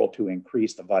were able to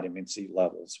increase the vitamin C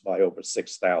levels by over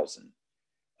 6,000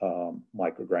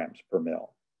 micrograms per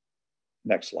mil.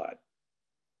 Next slide.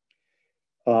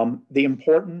 The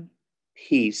important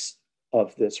piece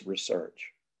of this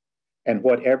research, and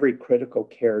what every critical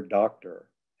care doctor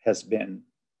has been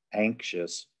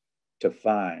anxious to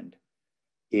find,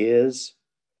 is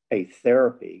a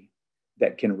therapy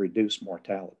that can reduce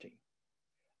mortality.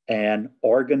 And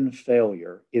organ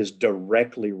failure is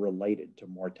directly related to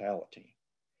mortality.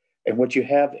 And what you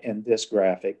have in this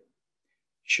graphic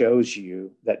shows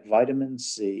you that vitamin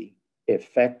C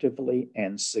effectively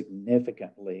and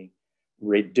significantly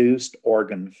reduced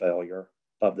organ failure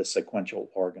of the sequential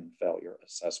organ failure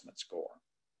assessment score.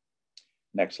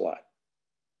 Next slide.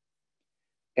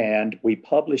 And we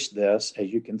published this, as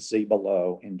you can see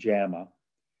below, in JAMA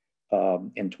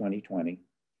in 2020,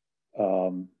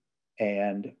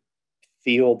 and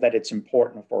feel that it's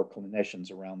important for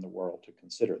clinicians around the world to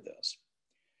consider this.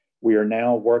 We are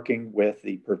now working with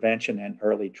the Prevention and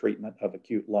Early Treatment of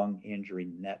Acute Lung Injury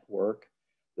Network,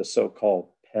 the so-called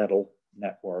PEDAL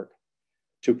network,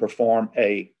 to perform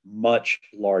a much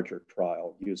larger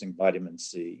trial using vitamin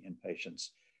C in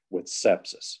patients with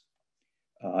sepsis.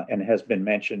 And has been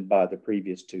mentioned by the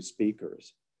previous two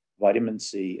speakers, vitamin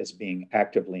C is being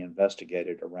actively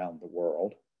investigated around the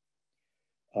world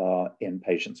in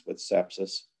patients with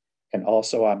sepsis. And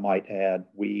also, I might add,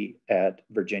 we at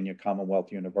Virginia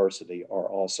Commonwealth University are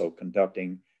also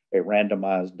conducting a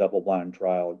randomized double-blind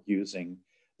trial using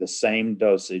the same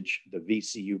dosage, the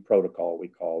VCU protocol, we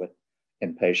call it,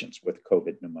 in patients with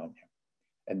COVID pneumonia.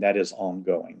 And that is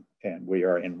ongoing. And we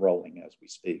are enrolling as we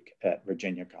speak at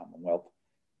Virginia Commonwealth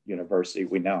University.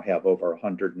 We now have over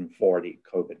 140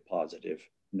 COVID positive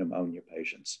pneumonia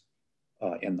patients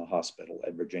in the hospital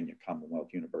at Virginia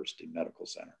Commonwealth University Medical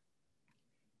Center.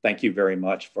 Thank you very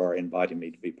much for inviting me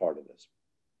to be part of this.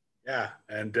 Yeah,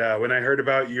 and when I heard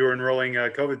about you were enrolling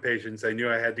COVID patients, I knew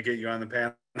I had to get you on the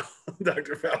panel,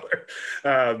 Dr. Fowler.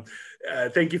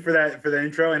 Thank you for that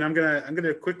intro, and I'm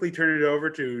gonna quickly turn it over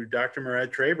to Dr.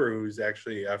 Marette Traber, who's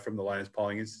actually from the Linus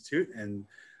Pauling Institute, and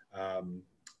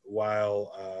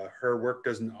while her work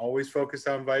doesn't always focus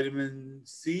on vitamin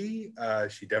C,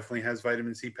 she definitely has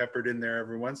vitamin C peppered in there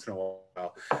every once in a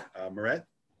while. Marette?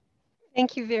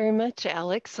 Thank you very much,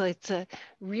 Alex. It's a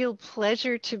real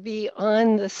pleasure to be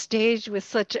on the stage with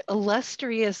such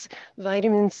illustrious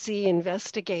vitamin C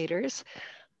investigators.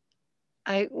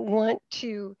 I want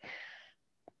to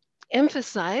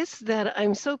emphasize that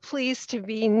I'm so pleased to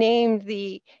be named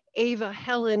the Ava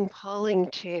Helen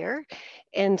Pauling Chair.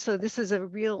 And so this is a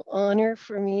real honor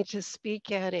for me to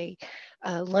speak at a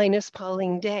Linus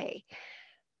Pauling Day.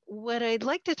 What I'd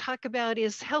like to talk about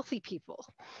is healthy people.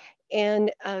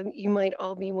 And you might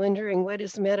all be wondering, what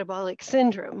is metabolic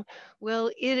syndrome?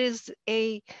 Well, it is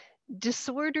a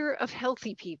disorder of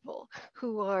healthy people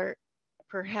who are,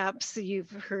 perhaps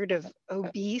you've heard of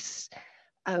obese,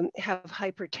 have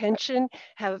hypertension,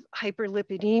 have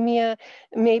hyperlipidemia,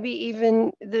 maybe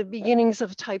even the beginnings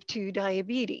of type 2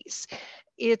 diabetes.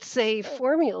 It's a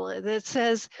formula that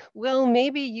says, well,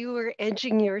 maybe you are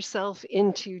edging yourself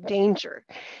into danger.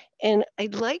 And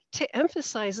I'd like to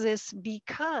emphasize this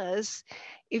because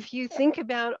if you think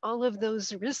about all of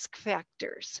those risk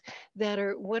factors that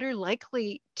are what are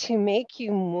likely to make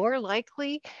you more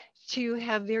likely to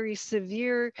have very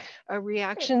severe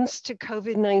reactions to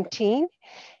COVID-19,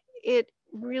 it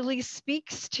really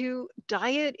speaks to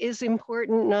diet is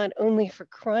important not only for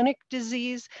chronic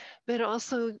disease, but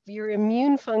also your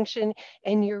immune function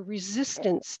and your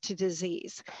resistance to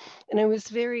disease. And I was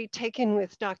very taken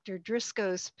with Dr.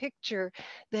 Driscoll's picture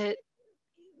that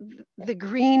the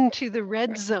green to the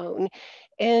red zone.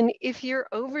 And if you're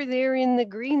over there in the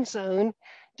green zone,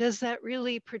 does that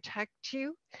really protect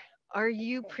you? Are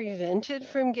you prevented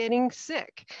from getting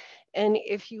sick? And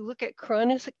if you look at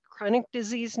chronic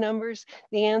disease numbers,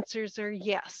 the answers are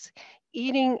yes.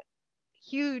 Eating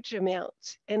huge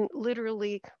amounts and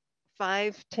literally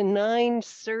 5 to 9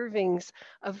 servings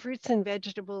of fruits and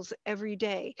vegetables every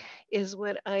day is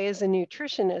what I, as a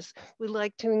nutritionist, would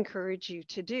like to encourage you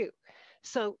to do.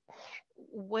 So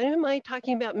what am I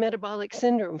talking about metabolic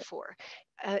syndrome for?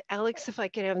 Alex, if I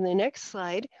could have the next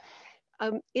slide.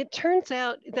 It turns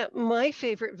out that my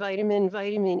favorite vitamin,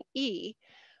 vitamin E,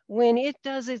 when it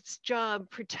does its job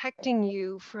protecting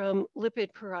you from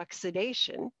lipid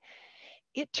peroxidation,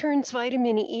 it turns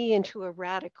vitamin E into a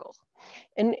radical.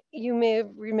 And you may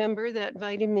remember that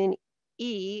vitamin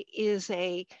E is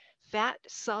a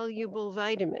fat-soluble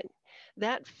vitamin.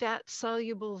 That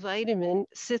fat-soluble vitamin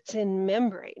sits in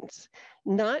membranes,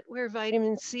 not where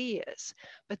vitamin C is,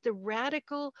 but the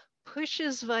radical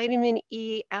pushes vitamin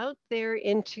E out there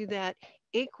into that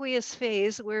aqueous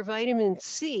phase where vitamin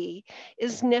C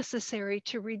is necessary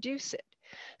to reduce it.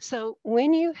 So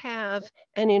when you have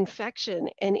an infection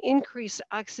and increased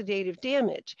oxidative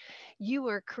damage, you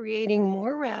are creating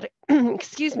more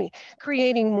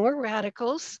creating more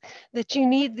radicals that you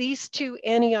need these two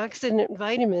antioxidant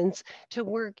vitamins to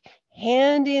work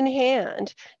hand in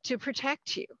hand to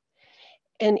protect you.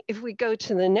 And if we go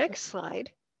to the next slide,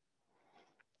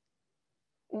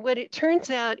 what it turns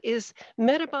out is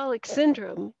metabolic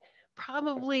syndrome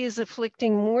probably is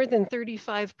afflicting more than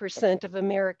 35% of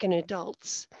American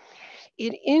adults.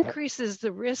 it increases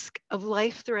the risk of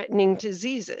life-threatening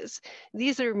diseases.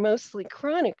 These are mostly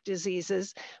chronic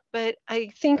diseases, but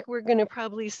I think we're going to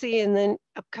probably see in the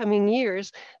upcoming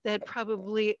years that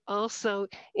probably also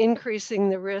increasing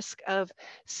the risk of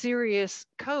serious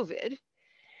COVID.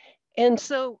 And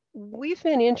so we've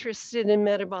been interested in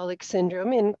metabolic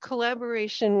syndrome in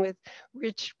collaboration with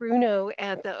Rich Bruno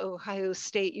at the Ohio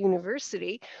State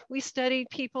University. We studied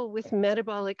people with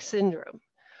metabolic syndrome.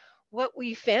 What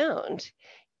we found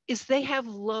is they have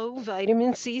low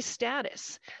vitamin C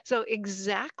status. So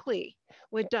exactly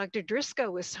what Dr.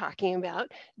 Driscoll was talking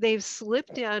about, they've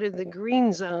slipped out of the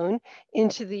green zone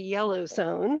into the yellow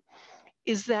zone.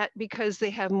 Is that because they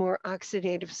have more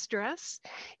oxidative stress?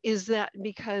 Is that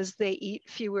because they eat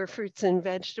fewer fruits and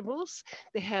vegetables?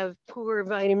 They have poor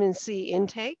vitamin C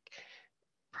intake?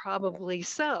 Probably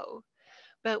so.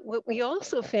 But what we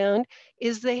also found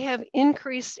is they have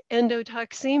increased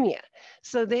endotoxemia.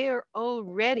 So they are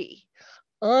already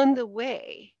on the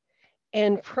way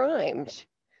and primed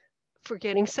for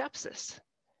getting sepsis.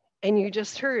 And you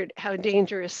just heard how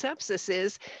dangerous sepsis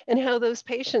is and how those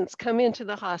patients come into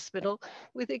the hospital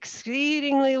with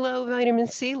exceedingly low vitamin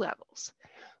C levels.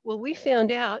 Well, we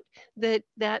found out that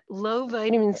that low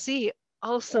vitamin C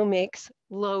also makes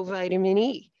low vitamin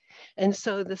E. And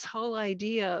so this whole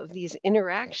idea of these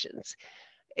interactions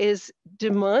is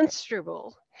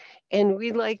demonstrable. And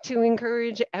we'd like to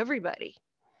encourage everybody.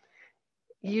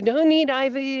 You don't need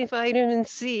IV vitamin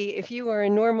C if you are a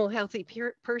normal, healthy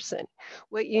person.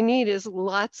 What you need is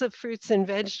lots of fruits and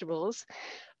vegetables.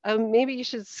 Maybe you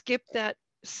should skip that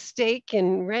steak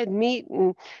and red meat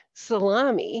and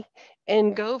salami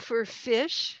and go for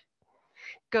fish,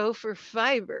 go for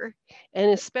fiber,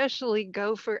 and especially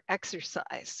go for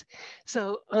exercise.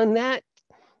 So on that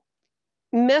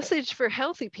message for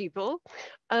healthy people,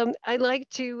 I'd like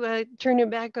to turn it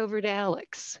back over to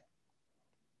Alex.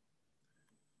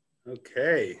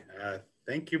 Okay,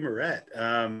 thank you, Marette.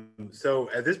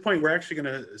 So at this point, we're actually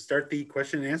going to start the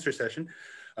question and answer session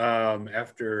and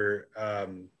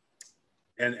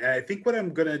I think what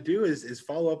I'm going to do is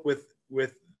follow up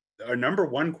with our number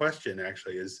one question.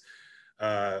 Actually, is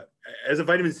as a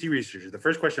vitamin C researcher, the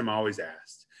first question I'm always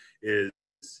asked is,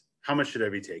 how much should I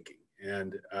be taking?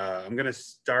 And I'm going to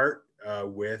start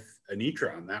with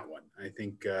Anitra on that one. I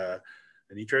think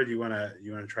Anitra, do you want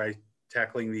to try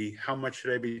tackling the how much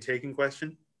should I be taking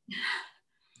question?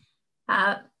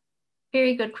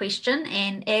 Very good question.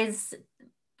 And as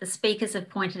the speakers have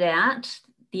pointed out,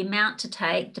 the amount to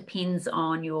take depends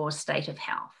on your state of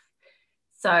health.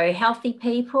 So healthy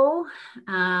people,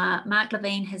 Mark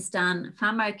Levine has done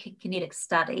pharmacokinetic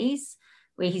studies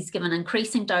where he's given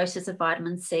increasing doses of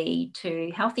vitamin C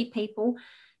to healthy people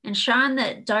and shown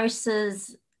that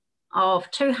doses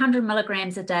of 200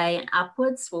 milligrams a day and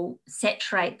upwards will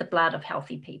saturate the blood of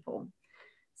healthy people.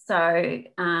 So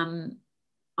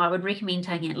I would recommend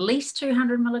taking at least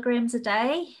 200 milligrams a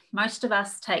day. Most of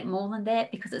us take more than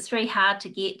that because it's very hard to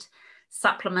get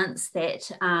supplements that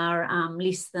are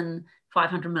less than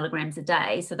 500 milligrams a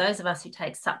day. So those of us who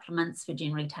take supplements, we're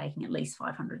generally taking at least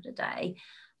 500 a day,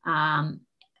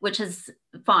 which is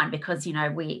fine because, you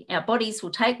know, our bodies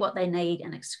will take what they need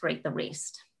and excrete the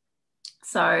rest.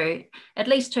 So at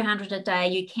least 200 a day.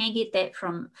 You can get that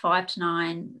from 5 to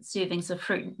 9 servings of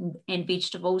fruit and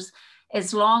vegetables,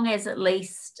 as long as at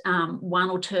least 1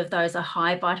 or 2 of those are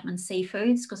high vitamin C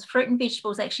foods, because fruit and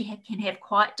vegetables actually can have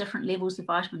quite different levels of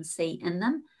vitamin C in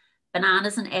them.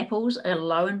 Bananas and apples are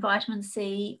low in vitamin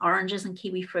C. Oranges and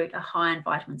kiwi fruit are high in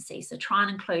vitamin C. So try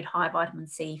and include high vitamin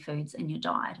C foods in your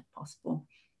diet if possible.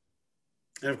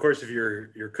 And of course, if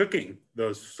you're cooking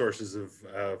those sources of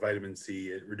vitamin C,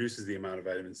 it reduces the amount of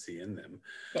vitamin C in them.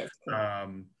 That's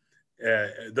true.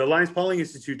 The Linus Pauling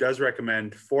Institute does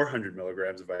recommend 400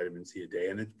 milligrams of vitamin C a day,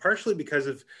 and it's partially because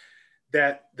of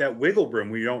that wiggle room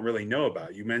we don't really know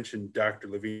about. You mentioned Dr.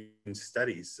 Levine's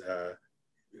studies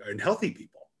in healthy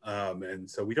people, and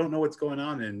so we don't know what's going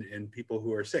on in people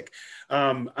who are sick.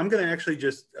 I'm going to actually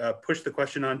just push the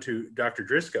question on to Dr.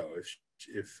 Driscoll,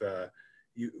 if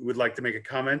you would like to make a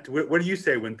comment. What do you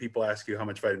say when people ask you how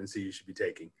much vitamin C you should be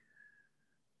taking?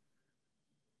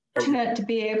 Fortunate to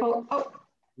be able. Oh.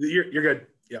 You're good.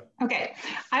 Yeah. Okay.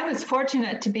 I was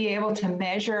fortunate to be able to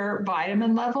measure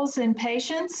vitamin levels in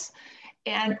patients.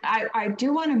 And I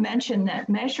do want to mention that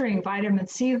measuring vitamin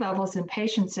C levels in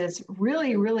patients is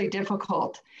really, really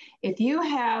difficult. If you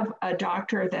have a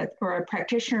doctor or a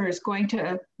practitioner is going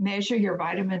to measure your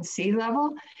vitamin C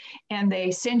level and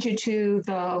they send you to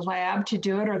the lab to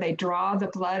do it, or they draw the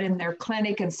blood in their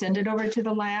clinic and send it over to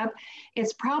the lab,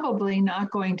 it's probably not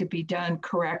going to be done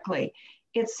correctly.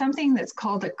 it's something that's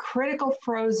called a critical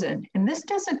frozen. And this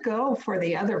doesn't go for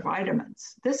the other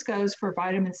vitamins. This goes for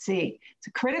vitamin C. It's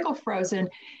a critical frozen.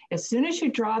 As soon as you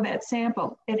draw that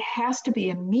sample, it has to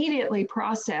be immediately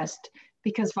processed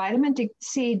because vitamin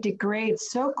C degrades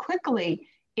so quickly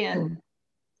in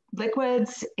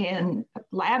liquids, in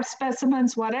lab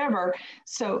specimens, whatever.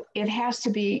 So it has to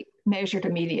be measured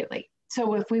immediately.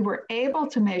 So if we were able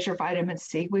to measure vitamin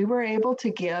C, we were able to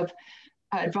give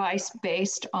advice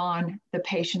based on the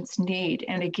patient's need.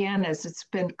 And again, as it's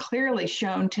been clearly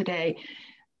shown today,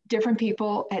 different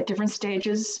people at different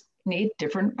stages need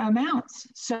different amounts.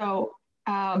 So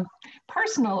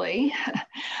personally,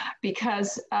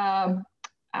 because I'm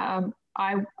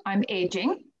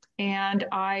aging and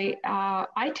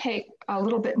I take a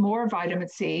little bit more vitamin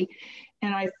C,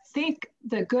 and I think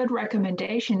the good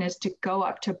recommendation is to go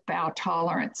up to bowel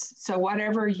tolerance. So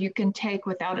whatever you can take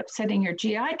without upsetting your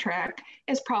GI tract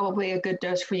is probably a good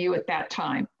dose for you at that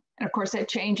time. And of course that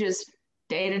changes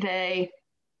day to day,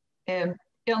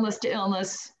 illness to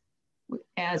illness.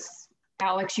 As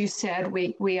Alex, you said,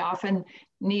 we often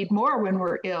need more when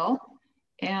we're ill.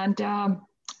 And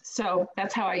so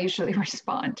that's how I usually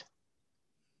respond.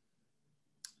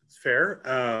 It's fair.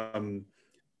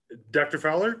 Dr.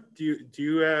 Fowler, do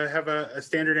you have a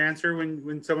standard answer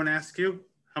when someone asks you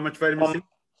how much vitamin C?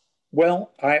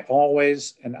 Well, I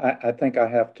always, and I think I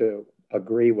have to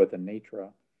agree with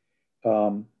Anitra.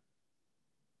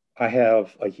 I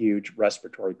have a huge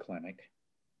respiratory clinic,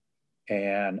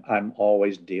 and I'm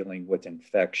always dealing with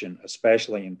infection,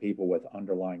 especially in people with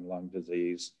underlying lung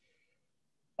disease,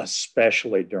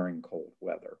 especially during cold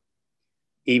weather,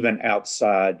 even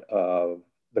outside of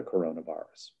the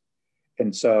coronavirus.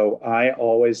 And so I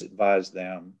always advise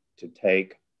them to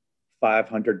take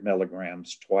 500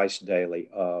 milligrams twice daily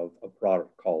of a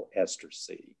product called ester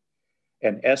C.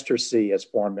 And ester C is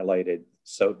formulated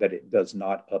so that it does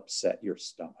not upset your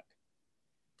stomach.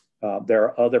 There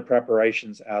are other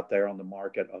preparations out there on the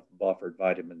market of buffered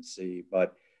vitamin C,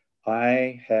 but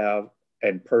I have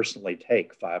and personally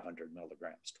take 500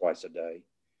 milligrams twice a day.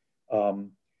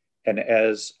 And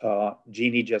as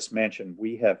Jeannie just mentioned,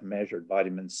 we have measured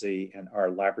vitamin C in our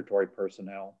laboratory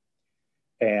personnel.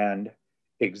 And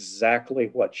exactly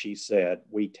what she said,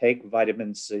 we take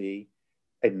vitamin C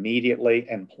immediately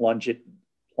and plunge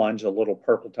a little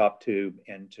purple top tube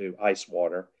into ice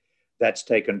water. That's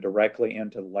taken directly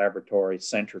into the laboratory,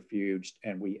 centrifuged,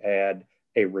 and we add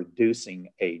a reducing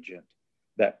agent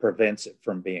that prevents it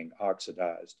from being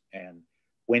oxidized. And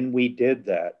when we did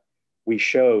that, we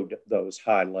showed those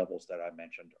high levels that I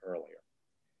mentioned earlier.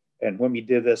 And when we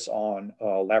did this on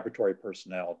laboratory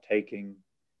personnel, taking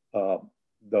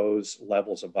those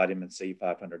levels of vitamin C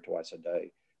 500 twice a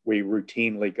day, we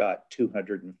routinely got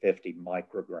 250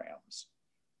 micrograms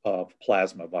of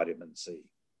plasma vitamin C.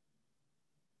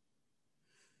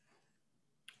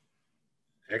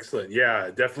 Excellent.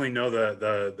 Yeah, definitely know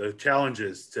the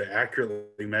challenges to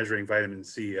accurately measuring vitamin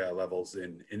C levels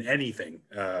in anything,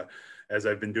 as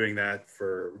I've been doing that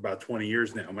for about 20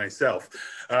 years now myself.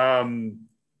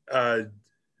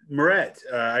 Marette,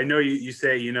 I know you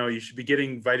say, you should be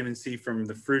getting vitamin C from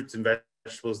the fruits and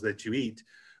vegetables that you eat.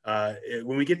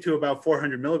 When we get to about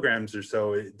 400 milligrams or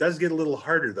so, it does get a little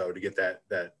harder though to get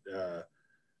that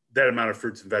amount of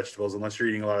fruits and vegetables unless you're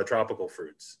eating a lot of tropical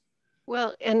fruits.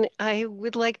 Well, and I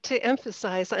would like to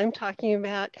emphasize, I'm talking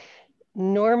about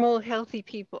normal, healthy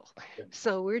people.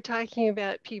 So we're talking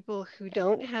about people who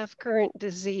don't have current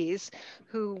disease,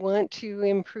 who want to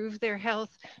improve their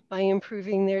health by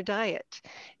improving their diet.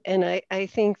 And I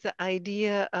think the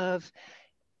idea of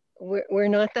we're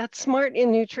not that smart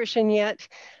in nutrition yet.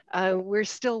 We're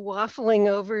still waffling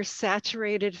over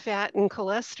saturated fat and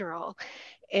cholesterol.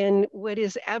 And what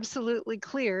is absolutely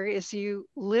clear is you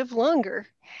live longer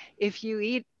if you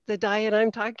eat the diet I'm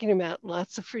talking about,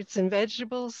 lots of fruits and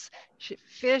vegetables,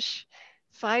 fish,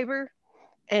 fiber.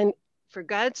 And for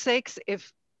God's sakes,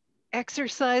 if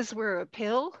exercise were a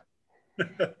pill,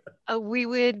 we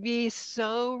would be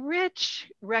so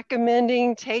rich,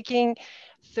 recommending taking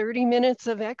 30 minutes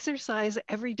of exercise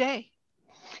every day.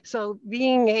 So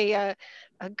being a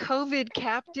COVID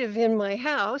captive in my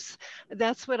house,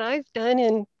 that's what I've done.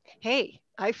 And hey,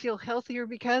 I feel healthier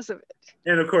because of it.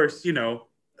 And of course,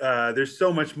 there's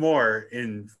so much more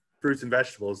in fruits and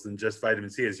vegetables than just vitamin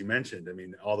C, as you mentioned. I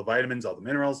mean, all the vitamins, all the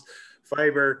minerals,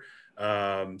 fiber.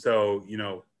 So,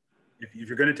 if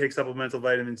you're going to take supplemental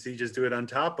vitamin C, just do it on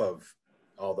top of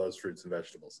all those fruits and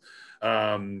vegetables.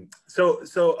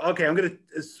 So okay, I'm going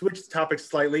to switch topics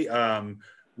slightly.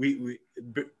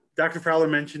 Dr. Fowler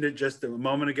mentioned it just a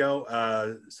moment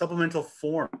ago. Supplemental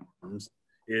forms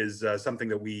is something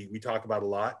that we talk about a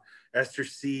lot. Ester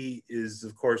C is,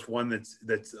 of course, one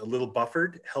that's a little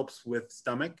buffered, helps with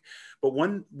stomach. But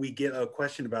one we get a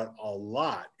question about a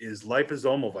lot is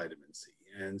liposomal vitamin C.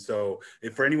 And so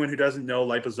if for anyone who doesn't know,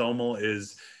 liposomal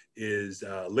is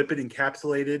lipid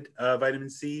encapsulated vitamin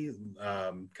C,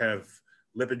 kind of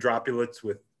lipid droplets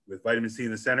with vitamin C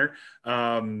in the center.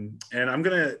 And I'm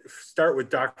going to start with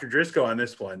Dr. Driscoll on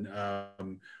this one.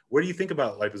 What do you think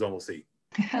about liposomal C?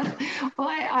 Well,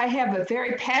 I have a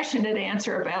very passionate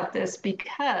answer about this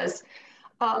because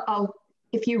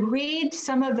if you read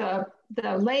some of the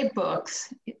lab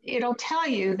books, it'll tell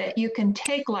you that you can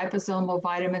take liposomal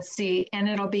vitamin C and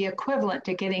it'll be equivalent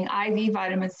to getting IV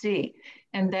vitamin C,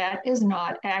 and that is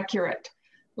not accurate.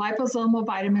 Liposomal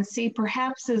vitamin C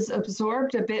perhaps is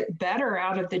absorbed a bit better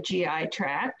out of the GI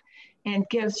tract and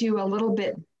gives you a little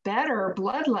bit better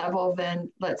blood level than,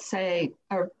 let's say,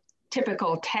 a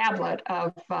typical tablet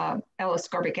of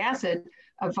L-ascorbic acid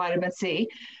of vitamin C,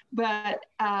 but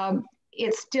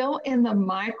it's still in the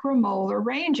micromolar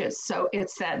ranges. So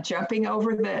it's that jumping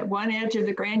over the one edge of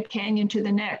the Grand Canyon to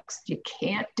the next. You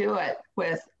can't do it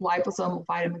with liposomal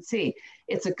vitamin C.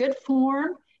 It's a good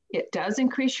form. It does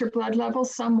increase your blood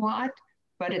levels somewhat,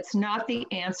 but it's not the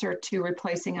answer to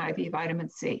replacing IV vitamin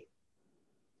C.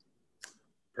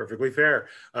 Perfectly fair.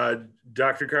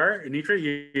 Dr. Carr, Anitra,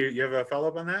 you have a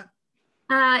follow-up on that?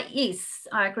 Yes,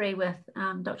 I agree with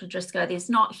Dr. Driscoll. There's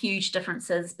not huge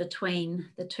differences between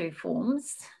the two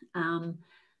forms.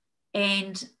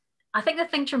 And I think the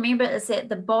thing to remember is that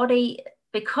the body,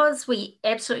 because we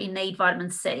absolutely need vitamin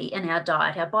C in our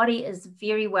diet, our body is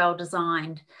very well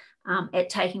designed at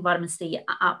taking vitamin C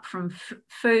up from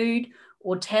food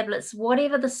or tablets,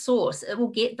 whatever the source, it will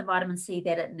get the vitamin C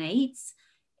that it needs.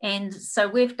 And so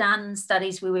we've done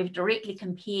studies where we've directly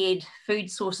compared food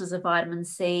sources of vitamin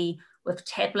C with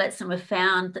tablets, and we've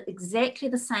found exactly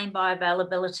the same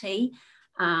bioavailability,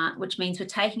 which means we're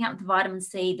taking up the vitamin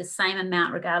C the same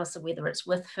amount regardless of whether it's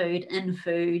with food, in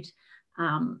food,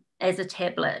 as a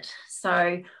tablet.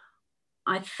 So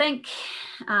I think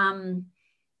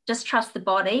just trust the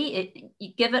body.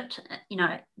 You give it,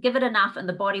 give it enough and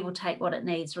the body will take what it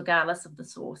needs regardless of the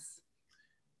source.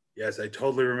 Yes, I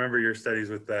totally remember your studies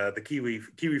with the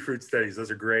kiwi fruit studies.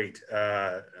 Those are great.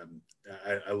 I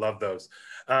love those.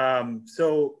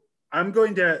 So I'm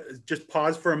going to just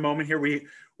pause for a moment here.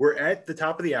 We're at the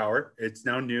top of the hour. It's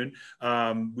now noon.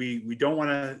 We don't want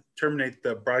to terminate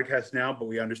the broadcast now, but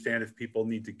we understand if people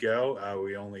need to go.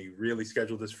 We only really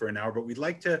scheduled this for an hour, but we'd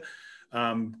like to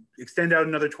extend out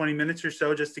another 20 minutes or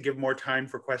so just to give more time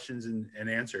for questions and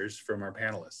answers from our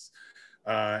panelists.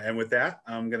 And with that,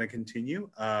 I'm going to continue.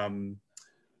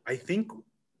 I think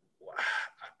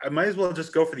I might as well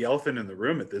just go for the elephant in the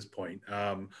room at this point.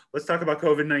 Let's talk about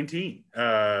COVID-19.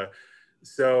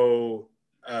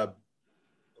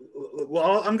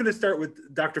 Well, I'm going to start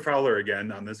with Dr. Fowler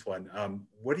again on this one.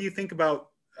 What do you think about,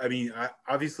 I mean,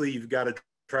 obviously you've got a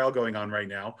trial going on right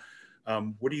now.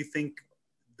 What do you think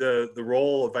the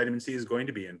role of vitamin C is going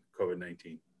to be in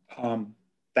COVID-19?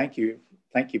 Thank you.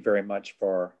 Thank you very much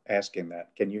for asking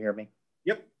that. Can you hear me?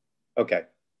 Yep. Okay.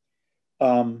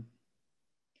 COVID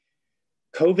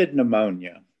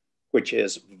pneumonia, which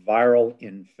is viral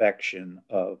infection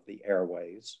of the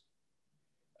airways,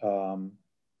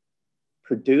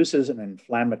 produces an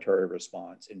inflammatory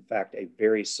response, in fact, a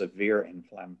very severe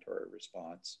inflammatory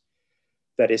response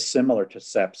that is similar to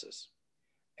sepsis.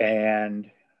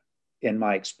 And in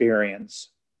my experience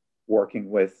working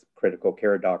with critical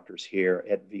care doctors here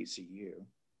at VCU,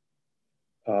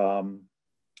 viral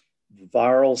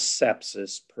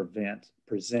sepsis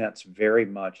presents very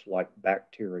much like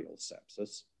bacterial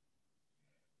sepsis.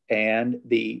 And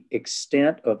the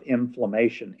extent of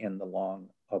inflammation in the lung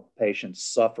of patients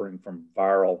suffering from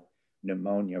viral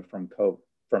pneumonia from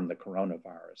the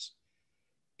coronavirus,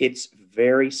 it's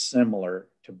very similar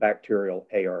to bacterial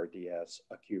ARDS,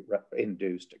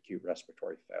 induced acute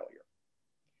respiratory failure.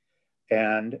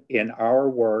 And in our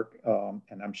work,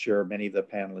 and I'm sure many of the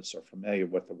panelists are familiar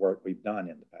with the work we've done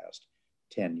in the past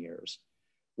 10 years,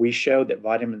 we showed that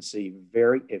vitamin C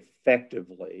very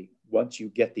effectively, once you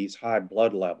get these high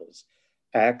blood levels,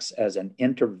 acts as an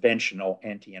interventional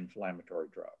anti-inflammatory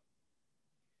drug.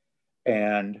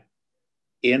 And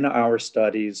in our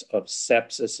studies of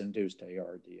sepsis-induced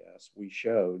ARDS, we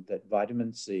showed that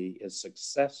vitamin C is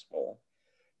successful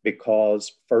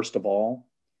because, first of all,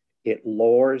 it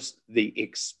lowers the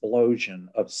explosion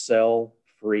of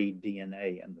cell-free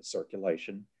DNA in the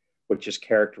circulation, which is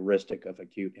characteristic of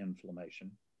acute inflammation.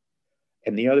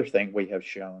 And the other thing we have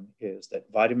shown is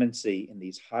that vitamin C in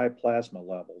these high plasma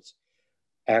levels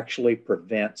actually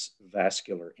prevents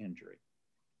vascular injury.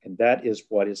 And that is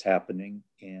what is happening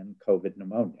in COVID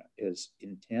pneumonia, is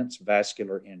intense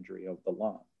vascular injury of the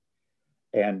lung.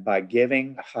 And by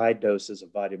giving high doses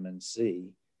of vitamin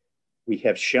C, we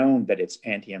have shown that it's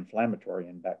anti-inflammatory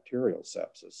in bacterial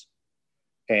sepsis.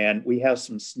 And we have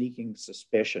some sneaking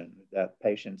suspicion that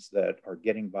patients that are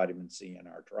getting vitamin C in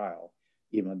our trial,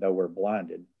 even though we're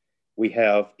blinded, we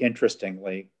have,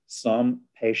 interestingly, some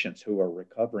patients who are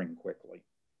recovering quickly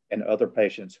and other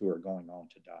patients who are going on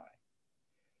to die.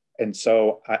 And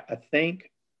so I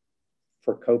think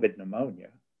for COVID pneumonia,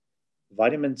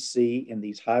 vitamin C in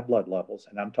these high blood levels,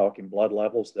 and I'm talking blood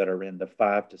levels that are in the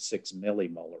 5 to 6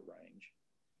 millimolar range,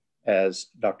 as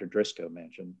Dr. Driscoll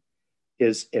mentioned,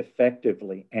 is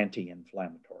effectively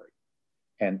anti-inflammatory,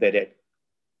 and that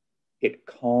it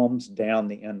calms down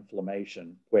the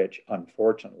inflammation, which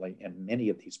unfortunately in many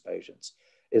of these patients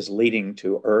is leading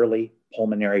to early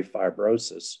pulmonary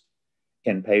fibrosis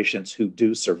in patients who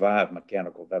do survive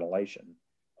mechanical ventilation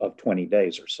of 20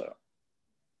 days or so.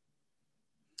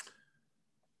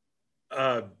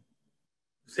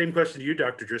 Same question to you,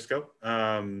 Dr. Driscoll.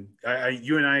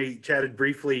 You and I chatted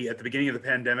briefly at the beginning of the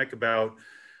pandemic about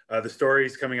the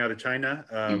stories coming out of China,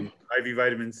 IV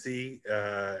vitamin C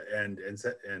and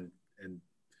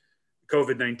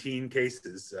COVID-19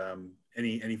 cases.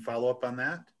 Any follow-up on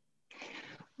that?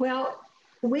 Well,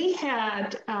 we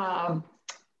had,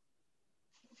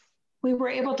 we were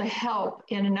able to help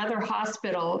in another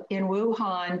hospital in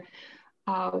Wuhan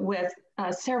with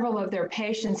several of their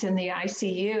patients in the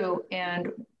ICU,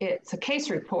 and it's a case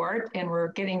report, and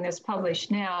we're getting this published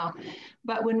now.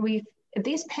 But when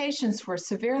these patients were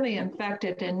severely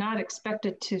infected and not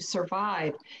expected to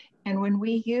survive. And when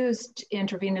we used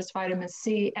intravenous vitamin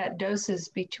C at doses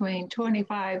between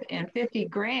 25 and 50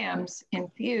 grams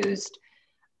infused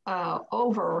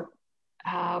over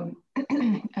a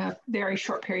very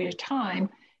short period of time,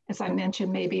 as I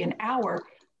mentioned, maybe an hour,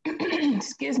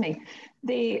 excuse me,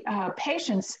 the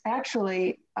patients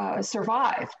actually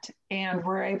survived and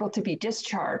were able to be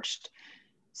discharged.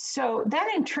 So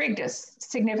that intrigued us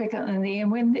significantly.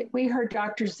 And when we heard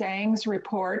Dr. Zhang's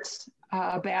reports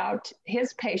about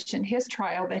his patient, his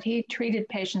trial, that he treated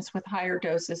patients with higher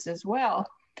doses as well,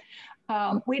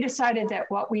 we decided that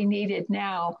what we needed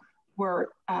now were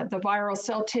the viral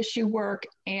cell tissue work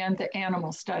and the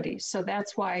animal studies. So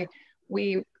that's why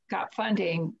we got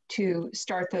funding to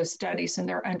start those studies, and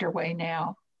they're underway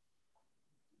now.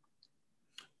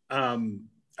 I'm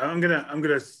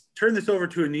gonna turn this over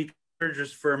to Anika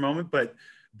just for a moment, but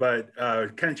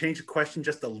kind of change the question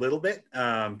just a little bit,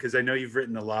 because I know you've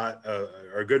written a lot,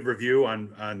 a good review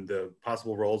on the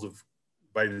possible roles of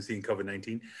vitamin C in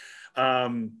COVID-19.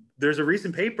 There's a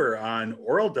recent paper on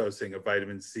oral dosing of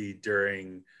vitamin C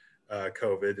during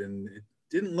COVID, and it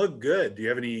didn't look good. Do you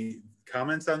have any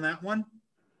comments on that one?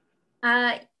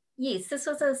 Yes, this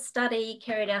was a study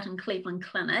carried out in Cleveland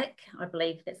Clinic. I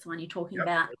believe that's the one you're talking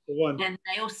about. That's the one. And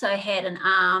they also had an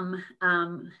arm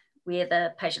where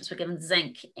the patients were given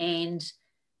zinc and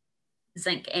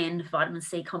vitamin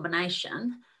C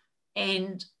combination.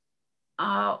 And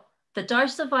the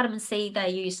dose of vitamin C they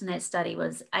used in that study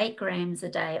was 8 grams a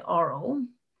day oral.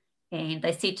 And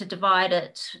they said to divide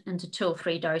it into 2 or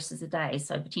 3 doses a day,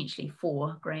 so potentially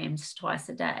 4 grams twice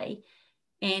a day.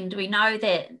 And we know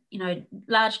that,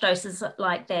 large doses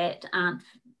like that aren't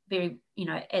very,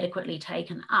 adequately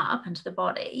taken up into the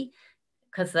body,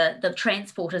 because the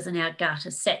transporters in our gut are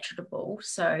saturable.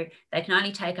 So they can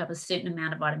only take up a certain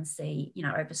amount of vitamin C,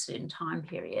 over a certain time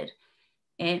period.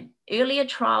 And earlier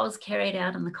trials carried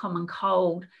out in the common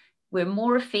cold were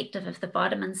more effective if the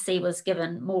vitamin C was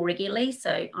given more regularly.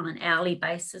 So on an hourly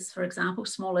basis, for example,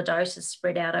 smaller doses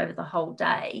spread out over the whole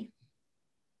day.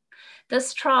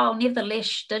 This trial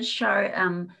nevertheless did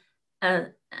show a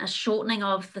shortening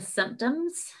of the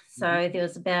symptoms. So there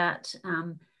was about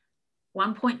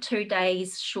 1.2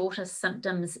 days shorter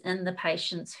symptoms in the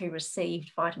patients who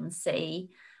received vitamin C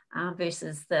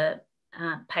versus the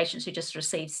patients who just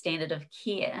received standard of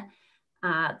care.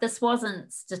 This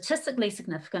wasn't statistically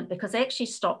significant because they actually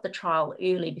stopped the trial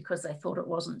early because they thought it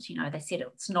wasn't, they said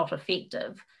it's not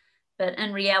effective. But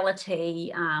in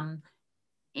reality,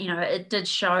 it did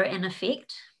show an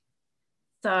effect.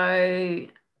 So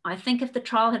I think if the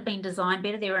trial had been designed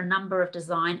better, there are a number of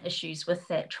design issues with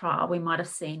that trial. We might have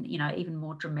seen, even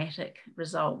more dramatic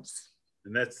results.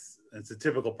 And that's a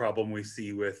typical problem we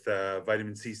see with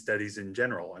vitamin C studies in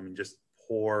general. I mean, just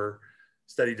poor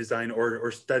study design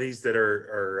or studies that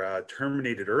are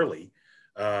terminated early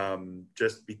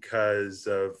just because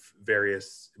of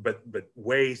various, but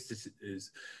ways to,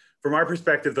 from our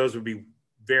perspective, those would be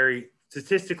very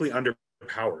statistically underpowered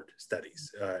underpowered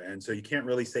studies. And so you can't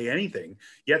really say anything,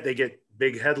 yet they get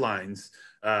big headlines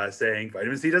saying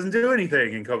vitamin C doesn't do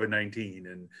anything in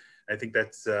COVID-19. And I think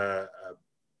that's a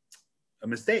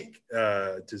mistake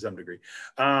to some degree.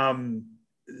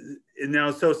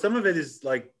 Now, so some of it is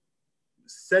like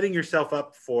setting yourself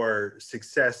up for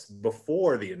success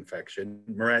before the infection.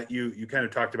 Marat, you kind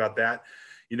of talked about that,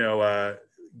 you know,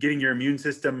 getting your immune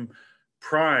system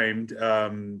primed. I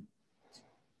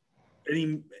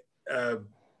mean, I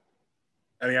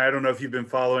don't know if you've been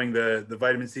following the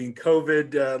vitamin C and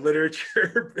COVID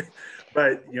literature,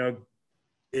 but you know,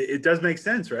 it does make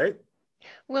sense, right?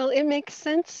 Well, it makes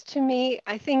sense to me.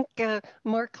 I think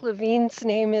Mark Levine's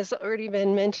name has already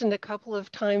been mentioned a couple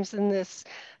of times in this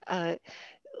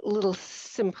little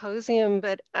symposium,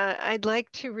 but I'd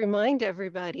like to remind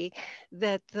everybody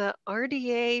that the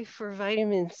RDA for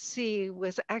vitamin C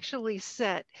was actually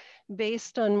set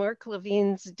based on Mark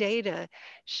Levine's data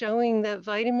showing that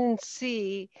vitamin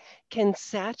C can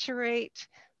saturate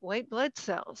white blood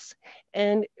cells.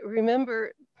 And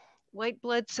remember, white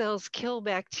blood cells kill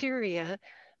bacteria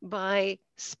by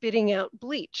spitting out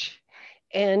bleach.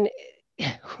 And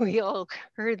we all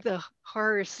heard the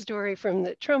horror story from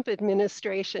the Trump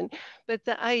administration, but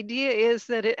the idea is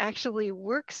that it actually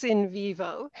works in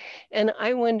vivo. And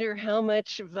I wonder how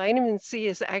much vitamin C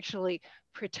is actually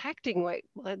protecting white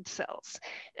blood cells.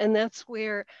 And that's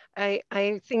where I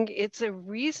think it's a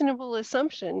reasonable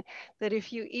assumption that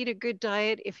if you eat a good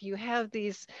diet, if you have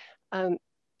these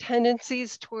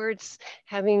tendencies towards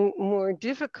having more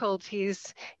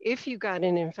difficulties if you got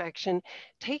an infection,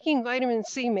 taking vitamin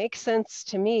C makes sense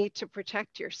to me to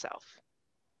protect yourself.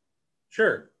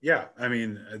 Sure. Yeah. I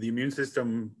mean, the immune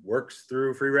system works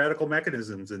through free radical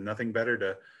mechanisms, and nothing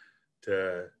better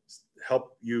to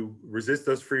help you resist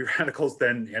those free radicals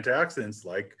than antioxidants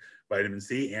like vitamin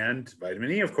C and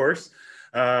vitamin E, of course.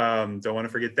 Don't want to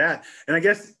forget that. And I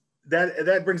guess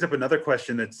that brings up another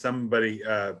question that somebody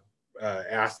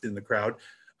asked in the crowd.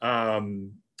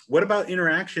 What about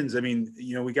interactions? I mean,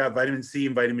 you know, we got vitamin C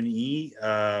and vitamin E.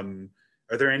 Are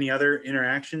there any other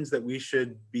interactions that we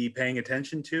should be paying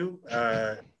attention to in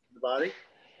the body?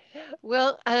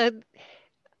 Well,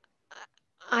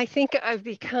 I think I've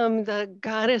become the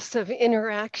goddess of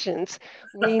interactions.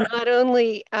 We not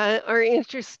only are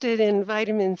interested in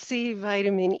vitamin C,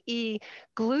 vitamin E,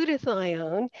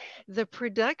 glutathione, the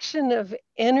production of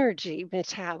energy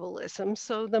metabolism,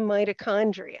 so the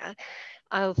mitochondria.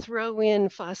 I'll throw in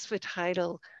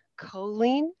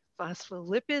phosphatidylcholine,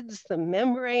 phospholipids, the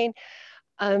membrane.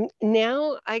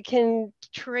 Now I can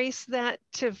trace that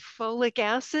to folic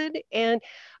acid, and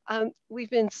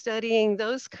we've been studying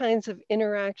those kinds of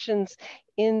interactions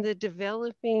in the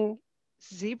developing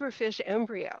zebrafish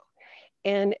embryo.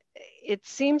 And it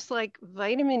seems like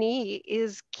vitamin E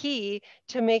is key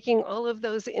to making all of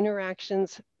those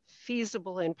interactions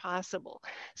feasible and possible.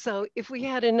 So if we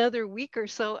had another week or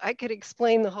so, I could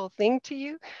explain the whole thing to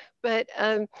you, but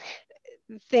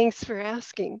thanks for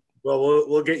asking. Well,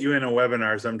 we'll get you in a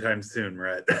webinar sometime soon,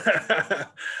 Rhett.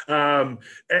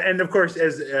 And of course,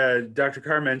 as Dr.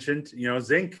 Carr mentioned, you know,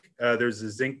 zinc. There's a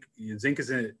zinc. Zinc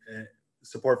is in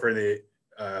support for the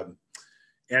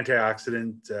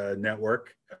antioxidant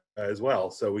network as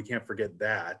well, so we can't forget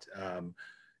that.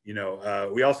 You know,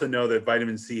 we also know that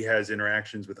vitamin C has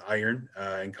interactions with iron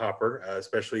and copper,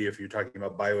 especially if you're talking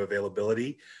about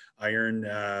bioavailability. Iron,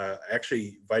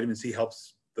 actually, vitamin C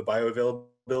helps the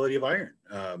bioavailability of iron.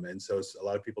 And so a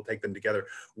lot of people take them together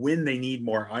when they need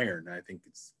more iron. I think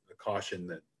it's a caution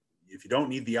that if you don't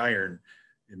need the iron,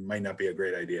 it might not be a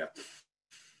great idea.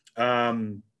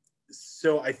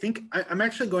 So I think I'm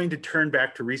actually going to turn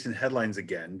back to recent headlines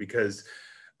again, because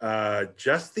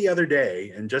just the other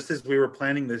day, and just as we were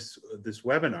planning this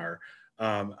webinar,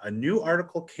 a new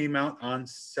article came out on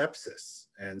sepsis.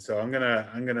 And so I'm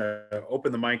gonna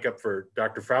open the mic up for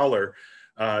Dr. Fowler.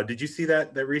 Did you see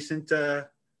that recent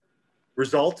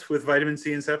result with vitamin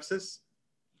C and sepsis?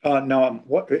 No,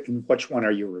 which one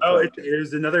are you referring to? It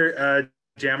was another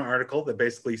JAMA article that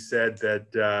basically said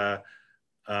that.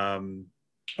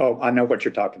 Oh, I know what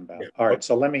you're talking about. Yeah. All right,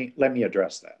 so let me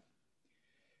address that.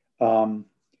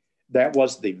 That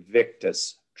was the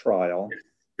Victus trial,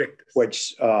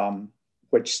 Victus.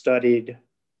 Which studied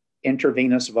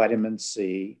intravenous vitamin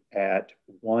C at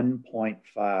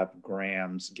 1.5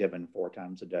 grams given 4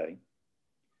 times a day,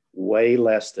 way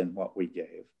less than what we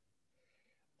gave.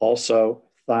 Also,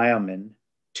 thiamine,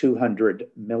 200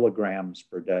 milligrams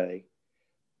per day,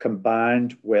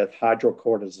 combined with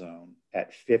hydrocortisone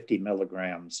at 50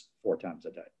 milligrams 4 times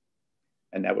a day.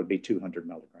 And that would be 200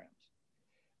 milligrams.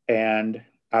 And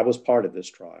I was part of this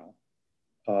trial.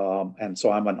 And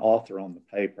so I'm an author on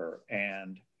the paper.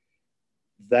 And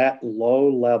that low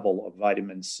level of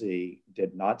vitamin C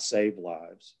did not save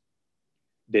lives,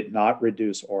 did not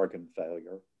reduce organ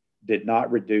failure, did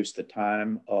not reduce the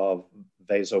time of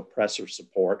vasopressor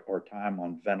support or time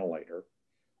on ventilator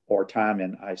or time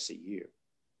in ICU.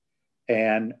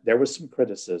 And there was some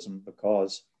criticism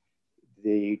because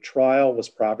the trial was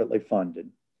privately funded.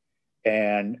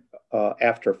 And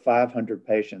after 500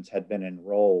 patients had been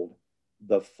enrolled,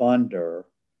 the funder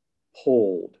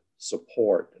pulled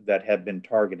support that had been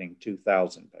targeting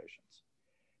 2,000 patients.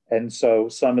 And so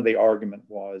some of the argument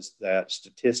was that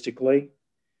statistically,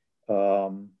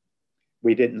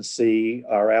 we didn't see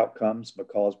our outcomes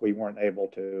because we weren't able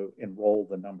to enroll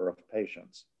the number of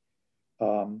patients.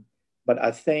 But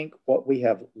I think what we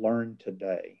have learned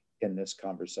today in this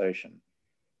conversation,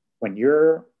 when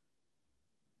you're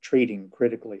treating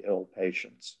critically ill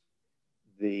patients,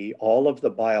 all of the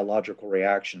biological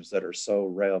reactions that are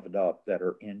so revved up that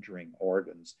are injuring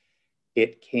organs,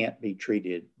 it can't be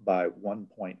treated by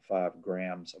 1.5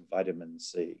 grams of vitamin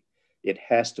C. It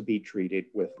has to be treated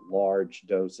with large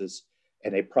doses,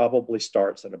 and it probably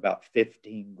starts at about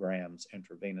 15 grams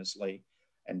intravenously.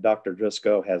 And Dr.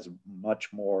 Driscoll has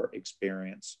much more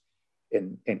experience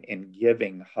in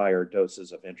giving higher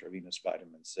doses of intravenous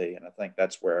vitamin C. And I think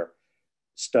that's where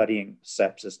studying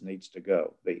sepsis needs to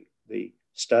go. The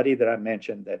study that I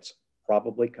mentioned that's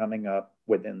probably coming up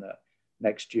within the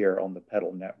next year on the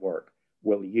PEDAL network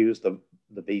will use the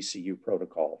VCU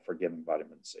protocol for giving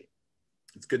vitamin C.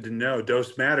 It's good to know.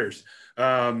 Dose matters.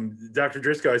 Dr.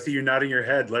 Driscoll, I see you nodding your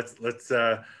head. Let's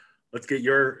get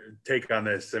your take on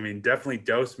this. I mean, definitely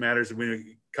dose matters when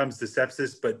it comes to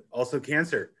sepsis, but also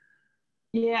cancer.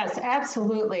 Yes,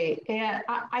 absolutely. And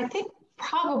I think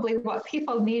probably what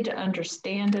people need to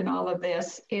understand in all of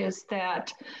this is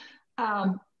that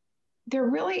there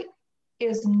really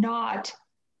is not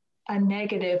a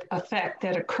negative effect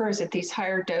that occurs at these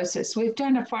higher doses. We've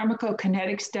done a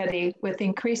pharmacokinetic study with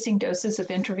increasing doses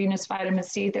of intravenous vitamin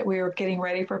C that we were getting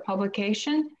ready for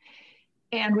publication.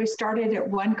 And we started at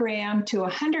 1 gram to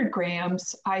 100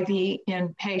 grams IV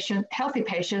in healthy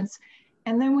patients.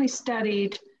 And then we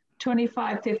studied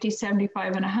 25, 50,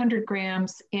 75, and 100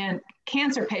 grams in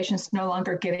cancer patients no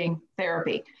longer getting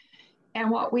therapy. And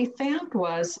what we found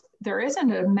was there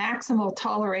isn't a maximal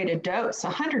tolerated dose.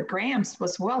 100 grams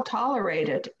was well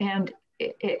tolerated and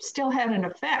it still had an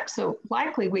effect. So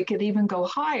likely we could even go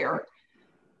higher.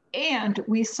 And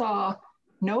we saw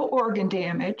no organ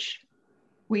damage.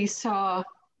 We saw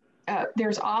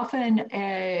there's often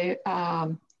a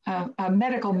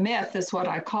medical myth is what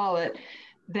I call it,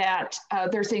 that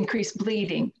there's increased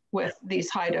bleeding with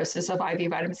these high doses of IV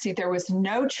vitamin C. There was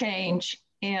no change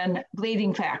in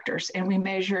bleeding factors, and we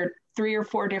measured 3 or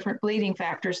 4 different bleeding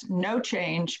factors, no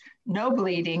change, no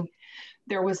bleeding.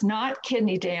 There was not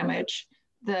kidney damage.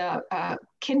 The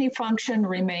kidney function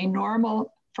remained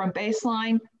normal from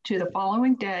baseline to the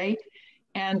following day,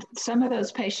 and some of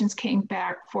those patients came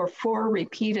back for 4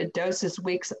 repeated doses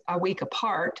a week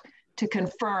apart to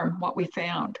confirm what we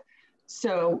found.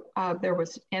 So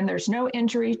there's no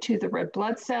injury to the red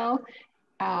blood cell,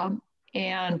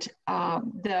 and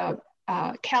the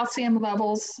calcium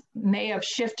levels may have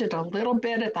shifted a little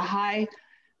bit at the high.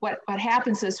 What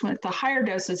happens is with the higher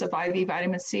doses of IV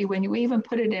vitamin C, when you even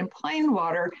put it in plain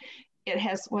water, it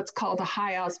has what's called a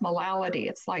high osmolality.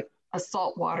 It's like a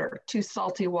salt water, too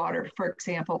salty water, for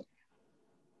example.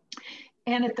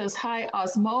 And at those high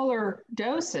osmolar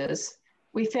doses,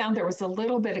 we found there was a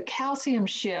little bit of calcium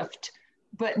shift,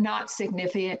 but not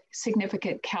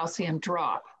significant calcium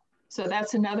drop. So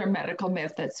that's another medical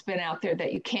myth that's been out there,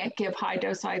 that you can't give high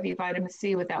dose IV vitamin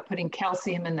C without putting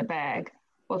calcium in the bag.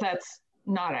 Well, that's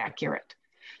not accurate.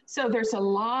 So there's a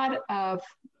lot of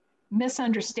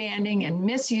misunderstanding and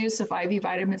misuse of IV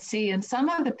vitamin C. And some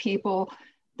of the people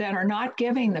that are not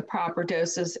giving the proper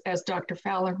doses, as Dr.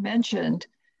 Fowler mentioned,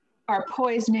 are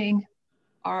poisoning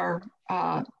our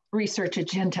research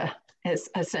agenda,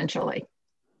 essentially.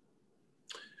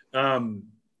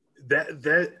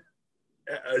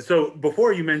 So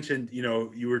before you mentioned,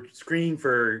 you were screening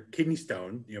for kidney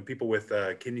stone, people with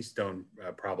kidney stone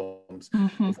problems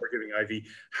before giving IV.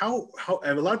 How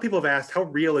a lot of people have asked, how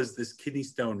real is this kidney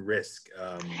stone risk?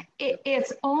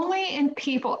 It's only in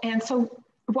people. And so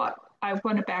what I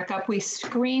want to back up, we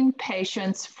screen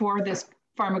patients for this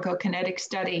pharmacokinetic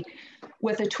study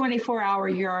with a 24-hour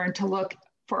urine to look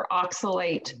for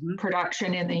oxalate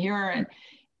production in the urine.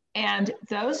 And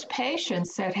those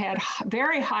patients that had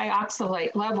very high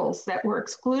oxalate levels that were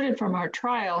excluded from our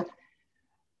trial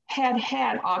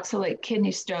had oxalate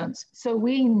kidney stones. So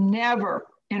we never,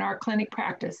 in our clinic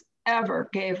practice, ever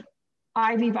gave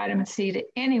IV vitamin C to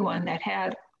anyone that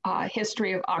had a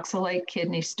history of oxalate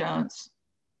kidney stones.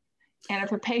 And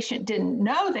if a patient didn't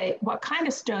know what kind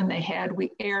of stone they had,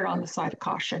 we erred on the side of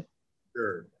caution.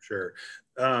 Sure, sure.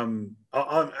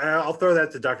 I'll throw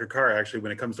that to Dr. Carr, actually,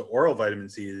 when it comes to oral vitamin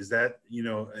C. Is that, you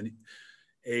know,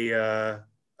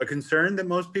 a concern that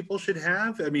most people should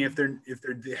have? I mean, if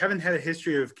they haven't had a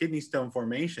history of kidney stone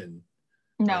formation.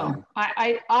 No,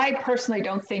 I personally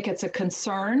don't think it's a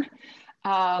concern.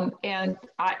 And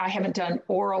I haven't done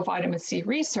oral vitamin C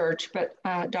research, but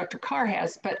Dr. Carr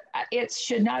has, but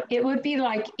it would be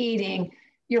like eating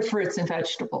your fruits and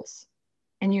vegetables.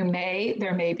 And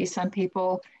there may be some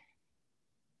people,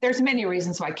 there's many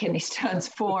reasons why kidney stones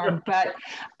form, but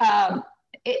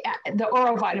the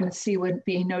oral vitamin C would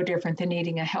be no different than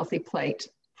eating a healthy plate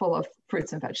full of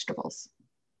fruits and vegetables.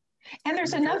 And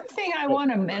there's another thing I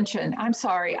want to mention. I'm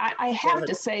sorry, I have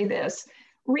to say this.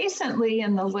 Recently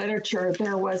in the literature,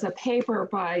 there was a paper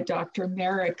by Dr.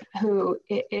 Merrick, who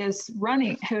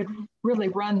really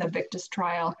run the Victus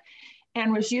trial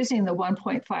and was using the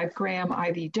 1.5 gram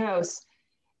IV dose.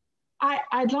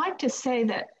 I'd like to say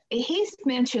that he's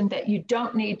mentioned that you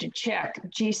don't need to check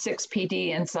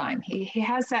G6PD enzyme. He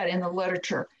has that in the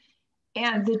literature.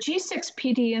 And the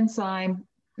G6PD enzyme,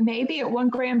 maybe at 1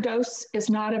 gram dose is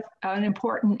not an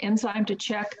important enzyme to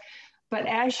check, but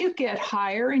as you get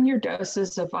higher in your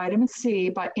doses of vitamin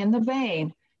C in the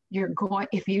vein,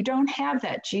 if you don't have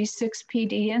that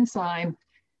G6PD enzyme,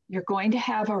 you're going to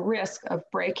have a risk of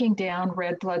breaking down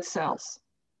red blood cells.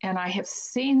 And I have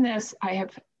seen this. I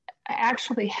have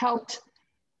actually helped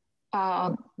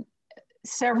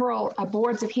several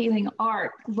boards of healing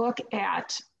art look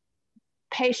at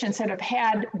patients that have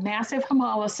had massive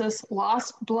hemolysis,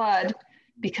 lost blood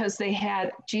because they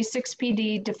had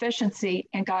G6PD deficiency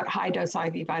and got high dose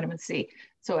IV vitamin C.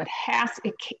 So it has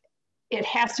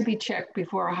to be checked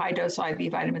before a high dose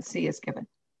IV vitamin C is given.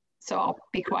 So I'll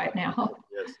be quiet now.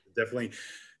 Yes, definitely.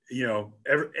 You know,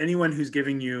 anyone who's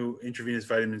giving you intravenous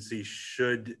vitamin C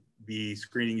should be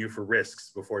screening you for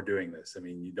risks before doing this. I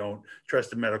mean, you don't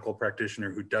trust a medical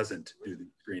practitioner who doesn't do the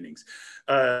screenings.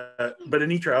 But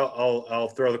Anitra, I'll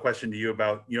throw the question to you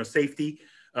about, you know, safety.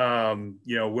 You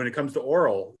know, when it comes to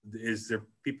oral, do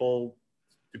people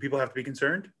have to be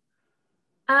concerned?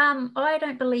 I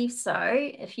don't believe so.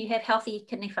 If you have healthy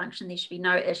kidney function, there should be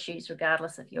no issues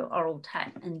regardless of your oral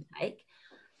intake.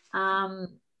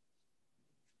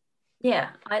 Yeah,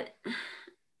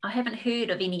 I haven't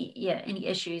heard of any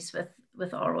issues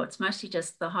with oral. It's mostly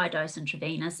just the high dose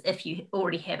intravenous if you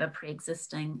already have a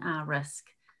pre-existing risk.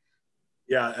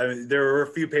 Yeah, I mean, there were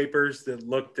a few papers that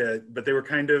looked at, but they were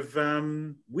kind of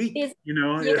weak. There's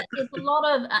a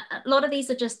lot of these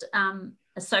are just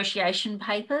association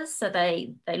papers. So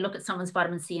they look at someone's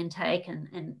vitamin C intake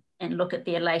and look at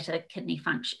their later kidney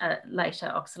function,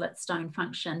 later oxalate stone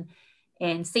function,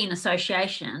 and see an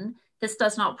association. This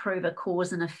does not prove a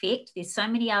cause and effect. There's so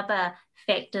many other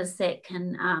factors that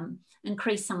can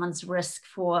increase someone's risk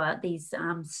for these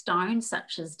stones,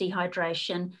 such as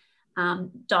dehydration,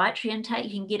 dietary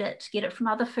intake. You can get it from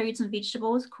other foods and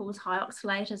vegetables, cause high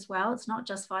oxalate as well. It's not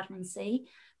just vitamin C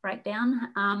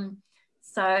breakdown.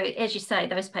 So as you say,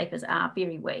 those papers are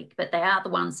very weak, but they are the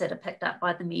ones that are picked up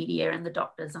by the media and the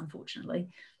doctors, unfortunately.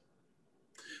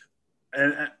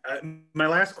 And my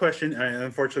last question,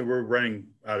 unfortunately, we're running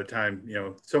out of time. You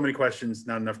know, so many questions,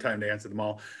 not enough time to answer them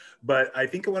all. But I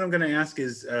think what I'm going to ask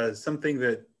is something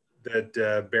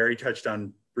that Barry touched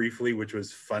on briefly, which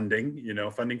was funding. You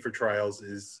know, funding for trials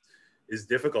is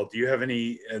difficult. Do you have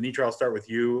any? Anitra, I'll start with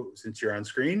you since you're on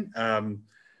screen.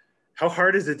 How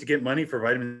hard is it to get money for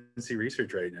vitamin C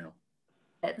research right now?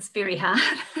 It's very hard.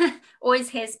 Always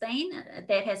has been.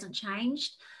 That hasn't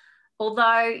changed.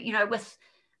 Although, you know, with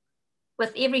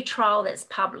every trial that's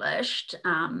published,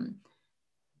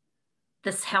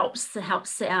 this helps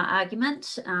our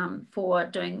argument for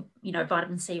doing, you know,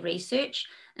 vitamin C research.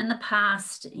 In the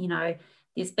past, you know,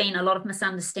 there's been a lot of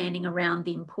misunderstanding around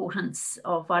the importance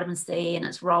of vitamin C and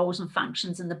its roles and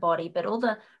functions in the body, but all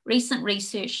the recent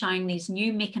research showing these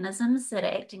new mechanisms that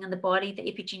are acting in the body, the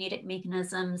epigenetic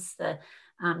mechanisms, the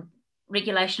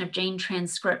regulation of gene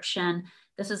transcription,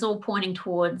 this is all pointing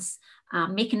towards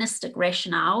mechanistic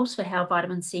rationales for how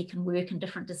vitamin C can work in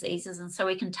different diseases. And so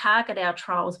we can target our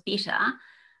trials better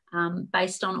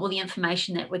based on all the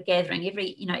information that we're gathering.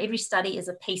 Every study is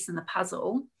a piece in the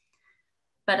puzzle,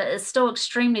 but it is still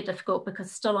extremely difficult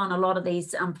because still on a lot of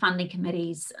these funding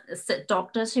committees sit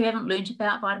doctors who haven't learned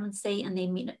about vitamin C in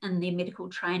their medical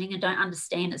training and don't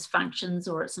understand its functions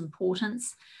or its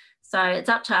importance. So it's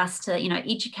up to us to, you know,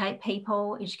 educate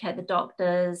people, educate the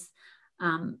doctors,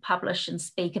 publish and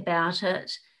speak about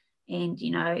it. And,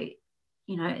 you know,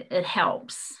 you know, it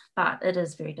helps, but it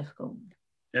is very difficult.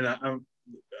 And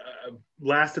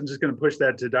last, I'm just going to push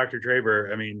that to Dr.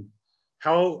 Traber. I mean,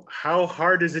 how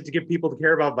hard is it to get people to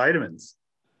care about vitamins?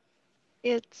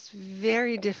 It's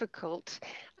very difficult.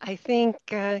 I think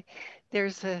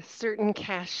there's a certain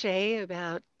cachet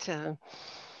about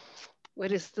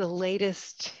what is the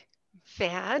latest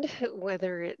fad,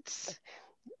 whether it's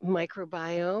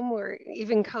microbiome or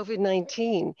even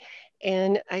COVID-19.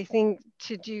 And I think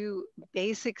to do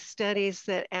basic studies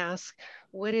that ask,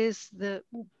 what is the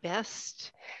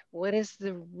best, what is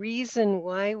the reason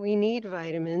why we need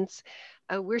vitamins?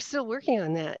 We're still working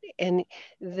on that. And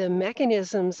the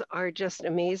mechanisms are just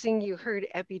amazing. You heard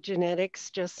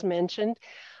epigenetics just mentioned.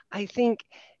 I think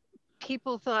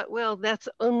people thought, well, that's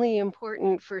only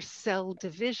important for cell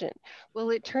division. Well,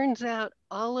 it turns out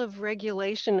all of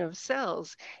regulation of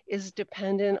cells is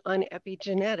dependent on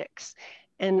epigenetics,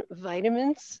 and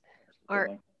vitamins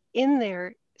are in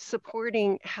there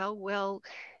supporting how well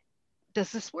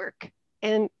does this work.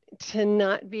 And to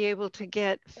not be able to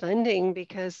get funding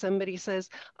because somebody says,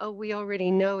 oh, we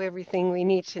already know everything we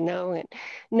need to know, and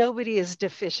nobody is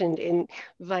deficient in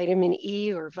vitamin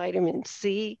E or vitamin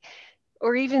C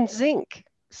or even zinc.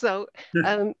 So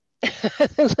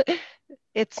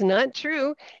it's not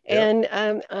true. Yep.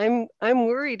 And I'm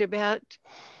worried about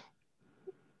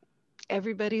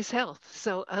everybody's health.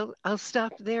 So I'll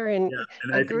stop there and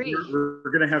agree. I think we're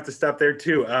going to have to stop there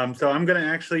too. So I'm going to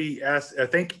actually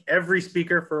thank every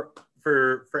speaker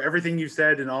for everything you've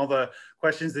said and all the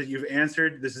questions that you've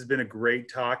answered. This has been a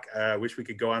great talk. I wish we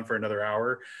could go on for another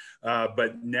hour.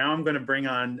 But now I'm going to bring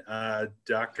on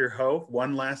Dr. Ho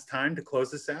one last time to close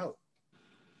this out.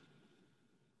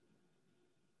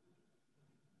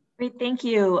 Great, thank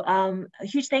you. A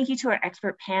huge thank you to our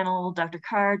expert panel, Dr.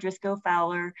 Carr, Driscoll,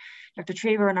 Fowler, Dr.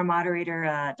 Traber, and our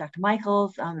moderator, Dr.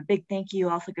 Michaels. A big thank you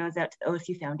also goes out to the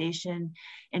OSU Foundation,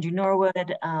 Andrew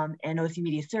Norwood, and OSU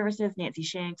Media Services, Nancy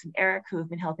Shanks and Eric, who have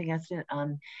been helping us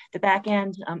on the back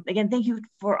end. Again, thank you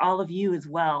for all of you as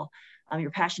well.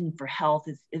 Your passion for health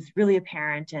is really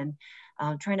apparent, and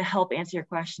trying to help answer your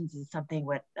questions is something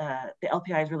what the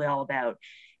LPI is really all about.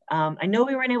 I know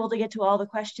we weren't able to get to all the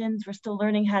questions. We're still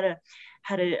learning how to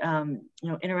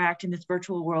interact in this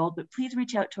virtual world, but please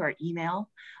reach out to our email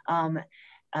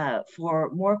for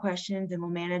more questions, and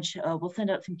we'll send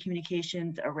out some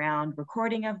communications around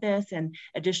recording of this and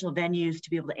additional venues to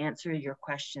be able to answer your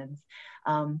questions.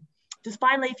 Just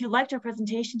finally, if you liked our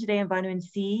presentation today on vitamin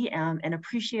C and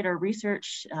appreciate our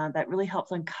research that really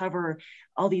helps uncover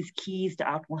all these keys to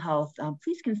optimal health,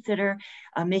 please consider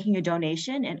making a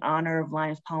donation in honor of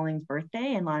Linus Pauling's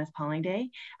birthday and Linus Pauling Day.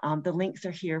 The links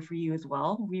are here for you as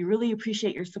well. We really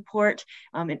appreciate your support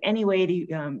in any way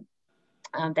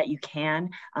that you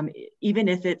can, even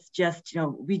if it's just,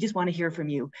 we just want to hear from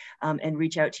you and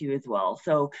reach out to you as well.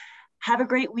 So have a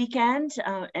great weekend,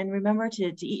 and remember to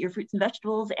eat your fruits and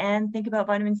vegetables and think about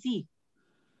vitamin C.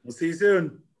 We'll see you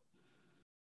soon.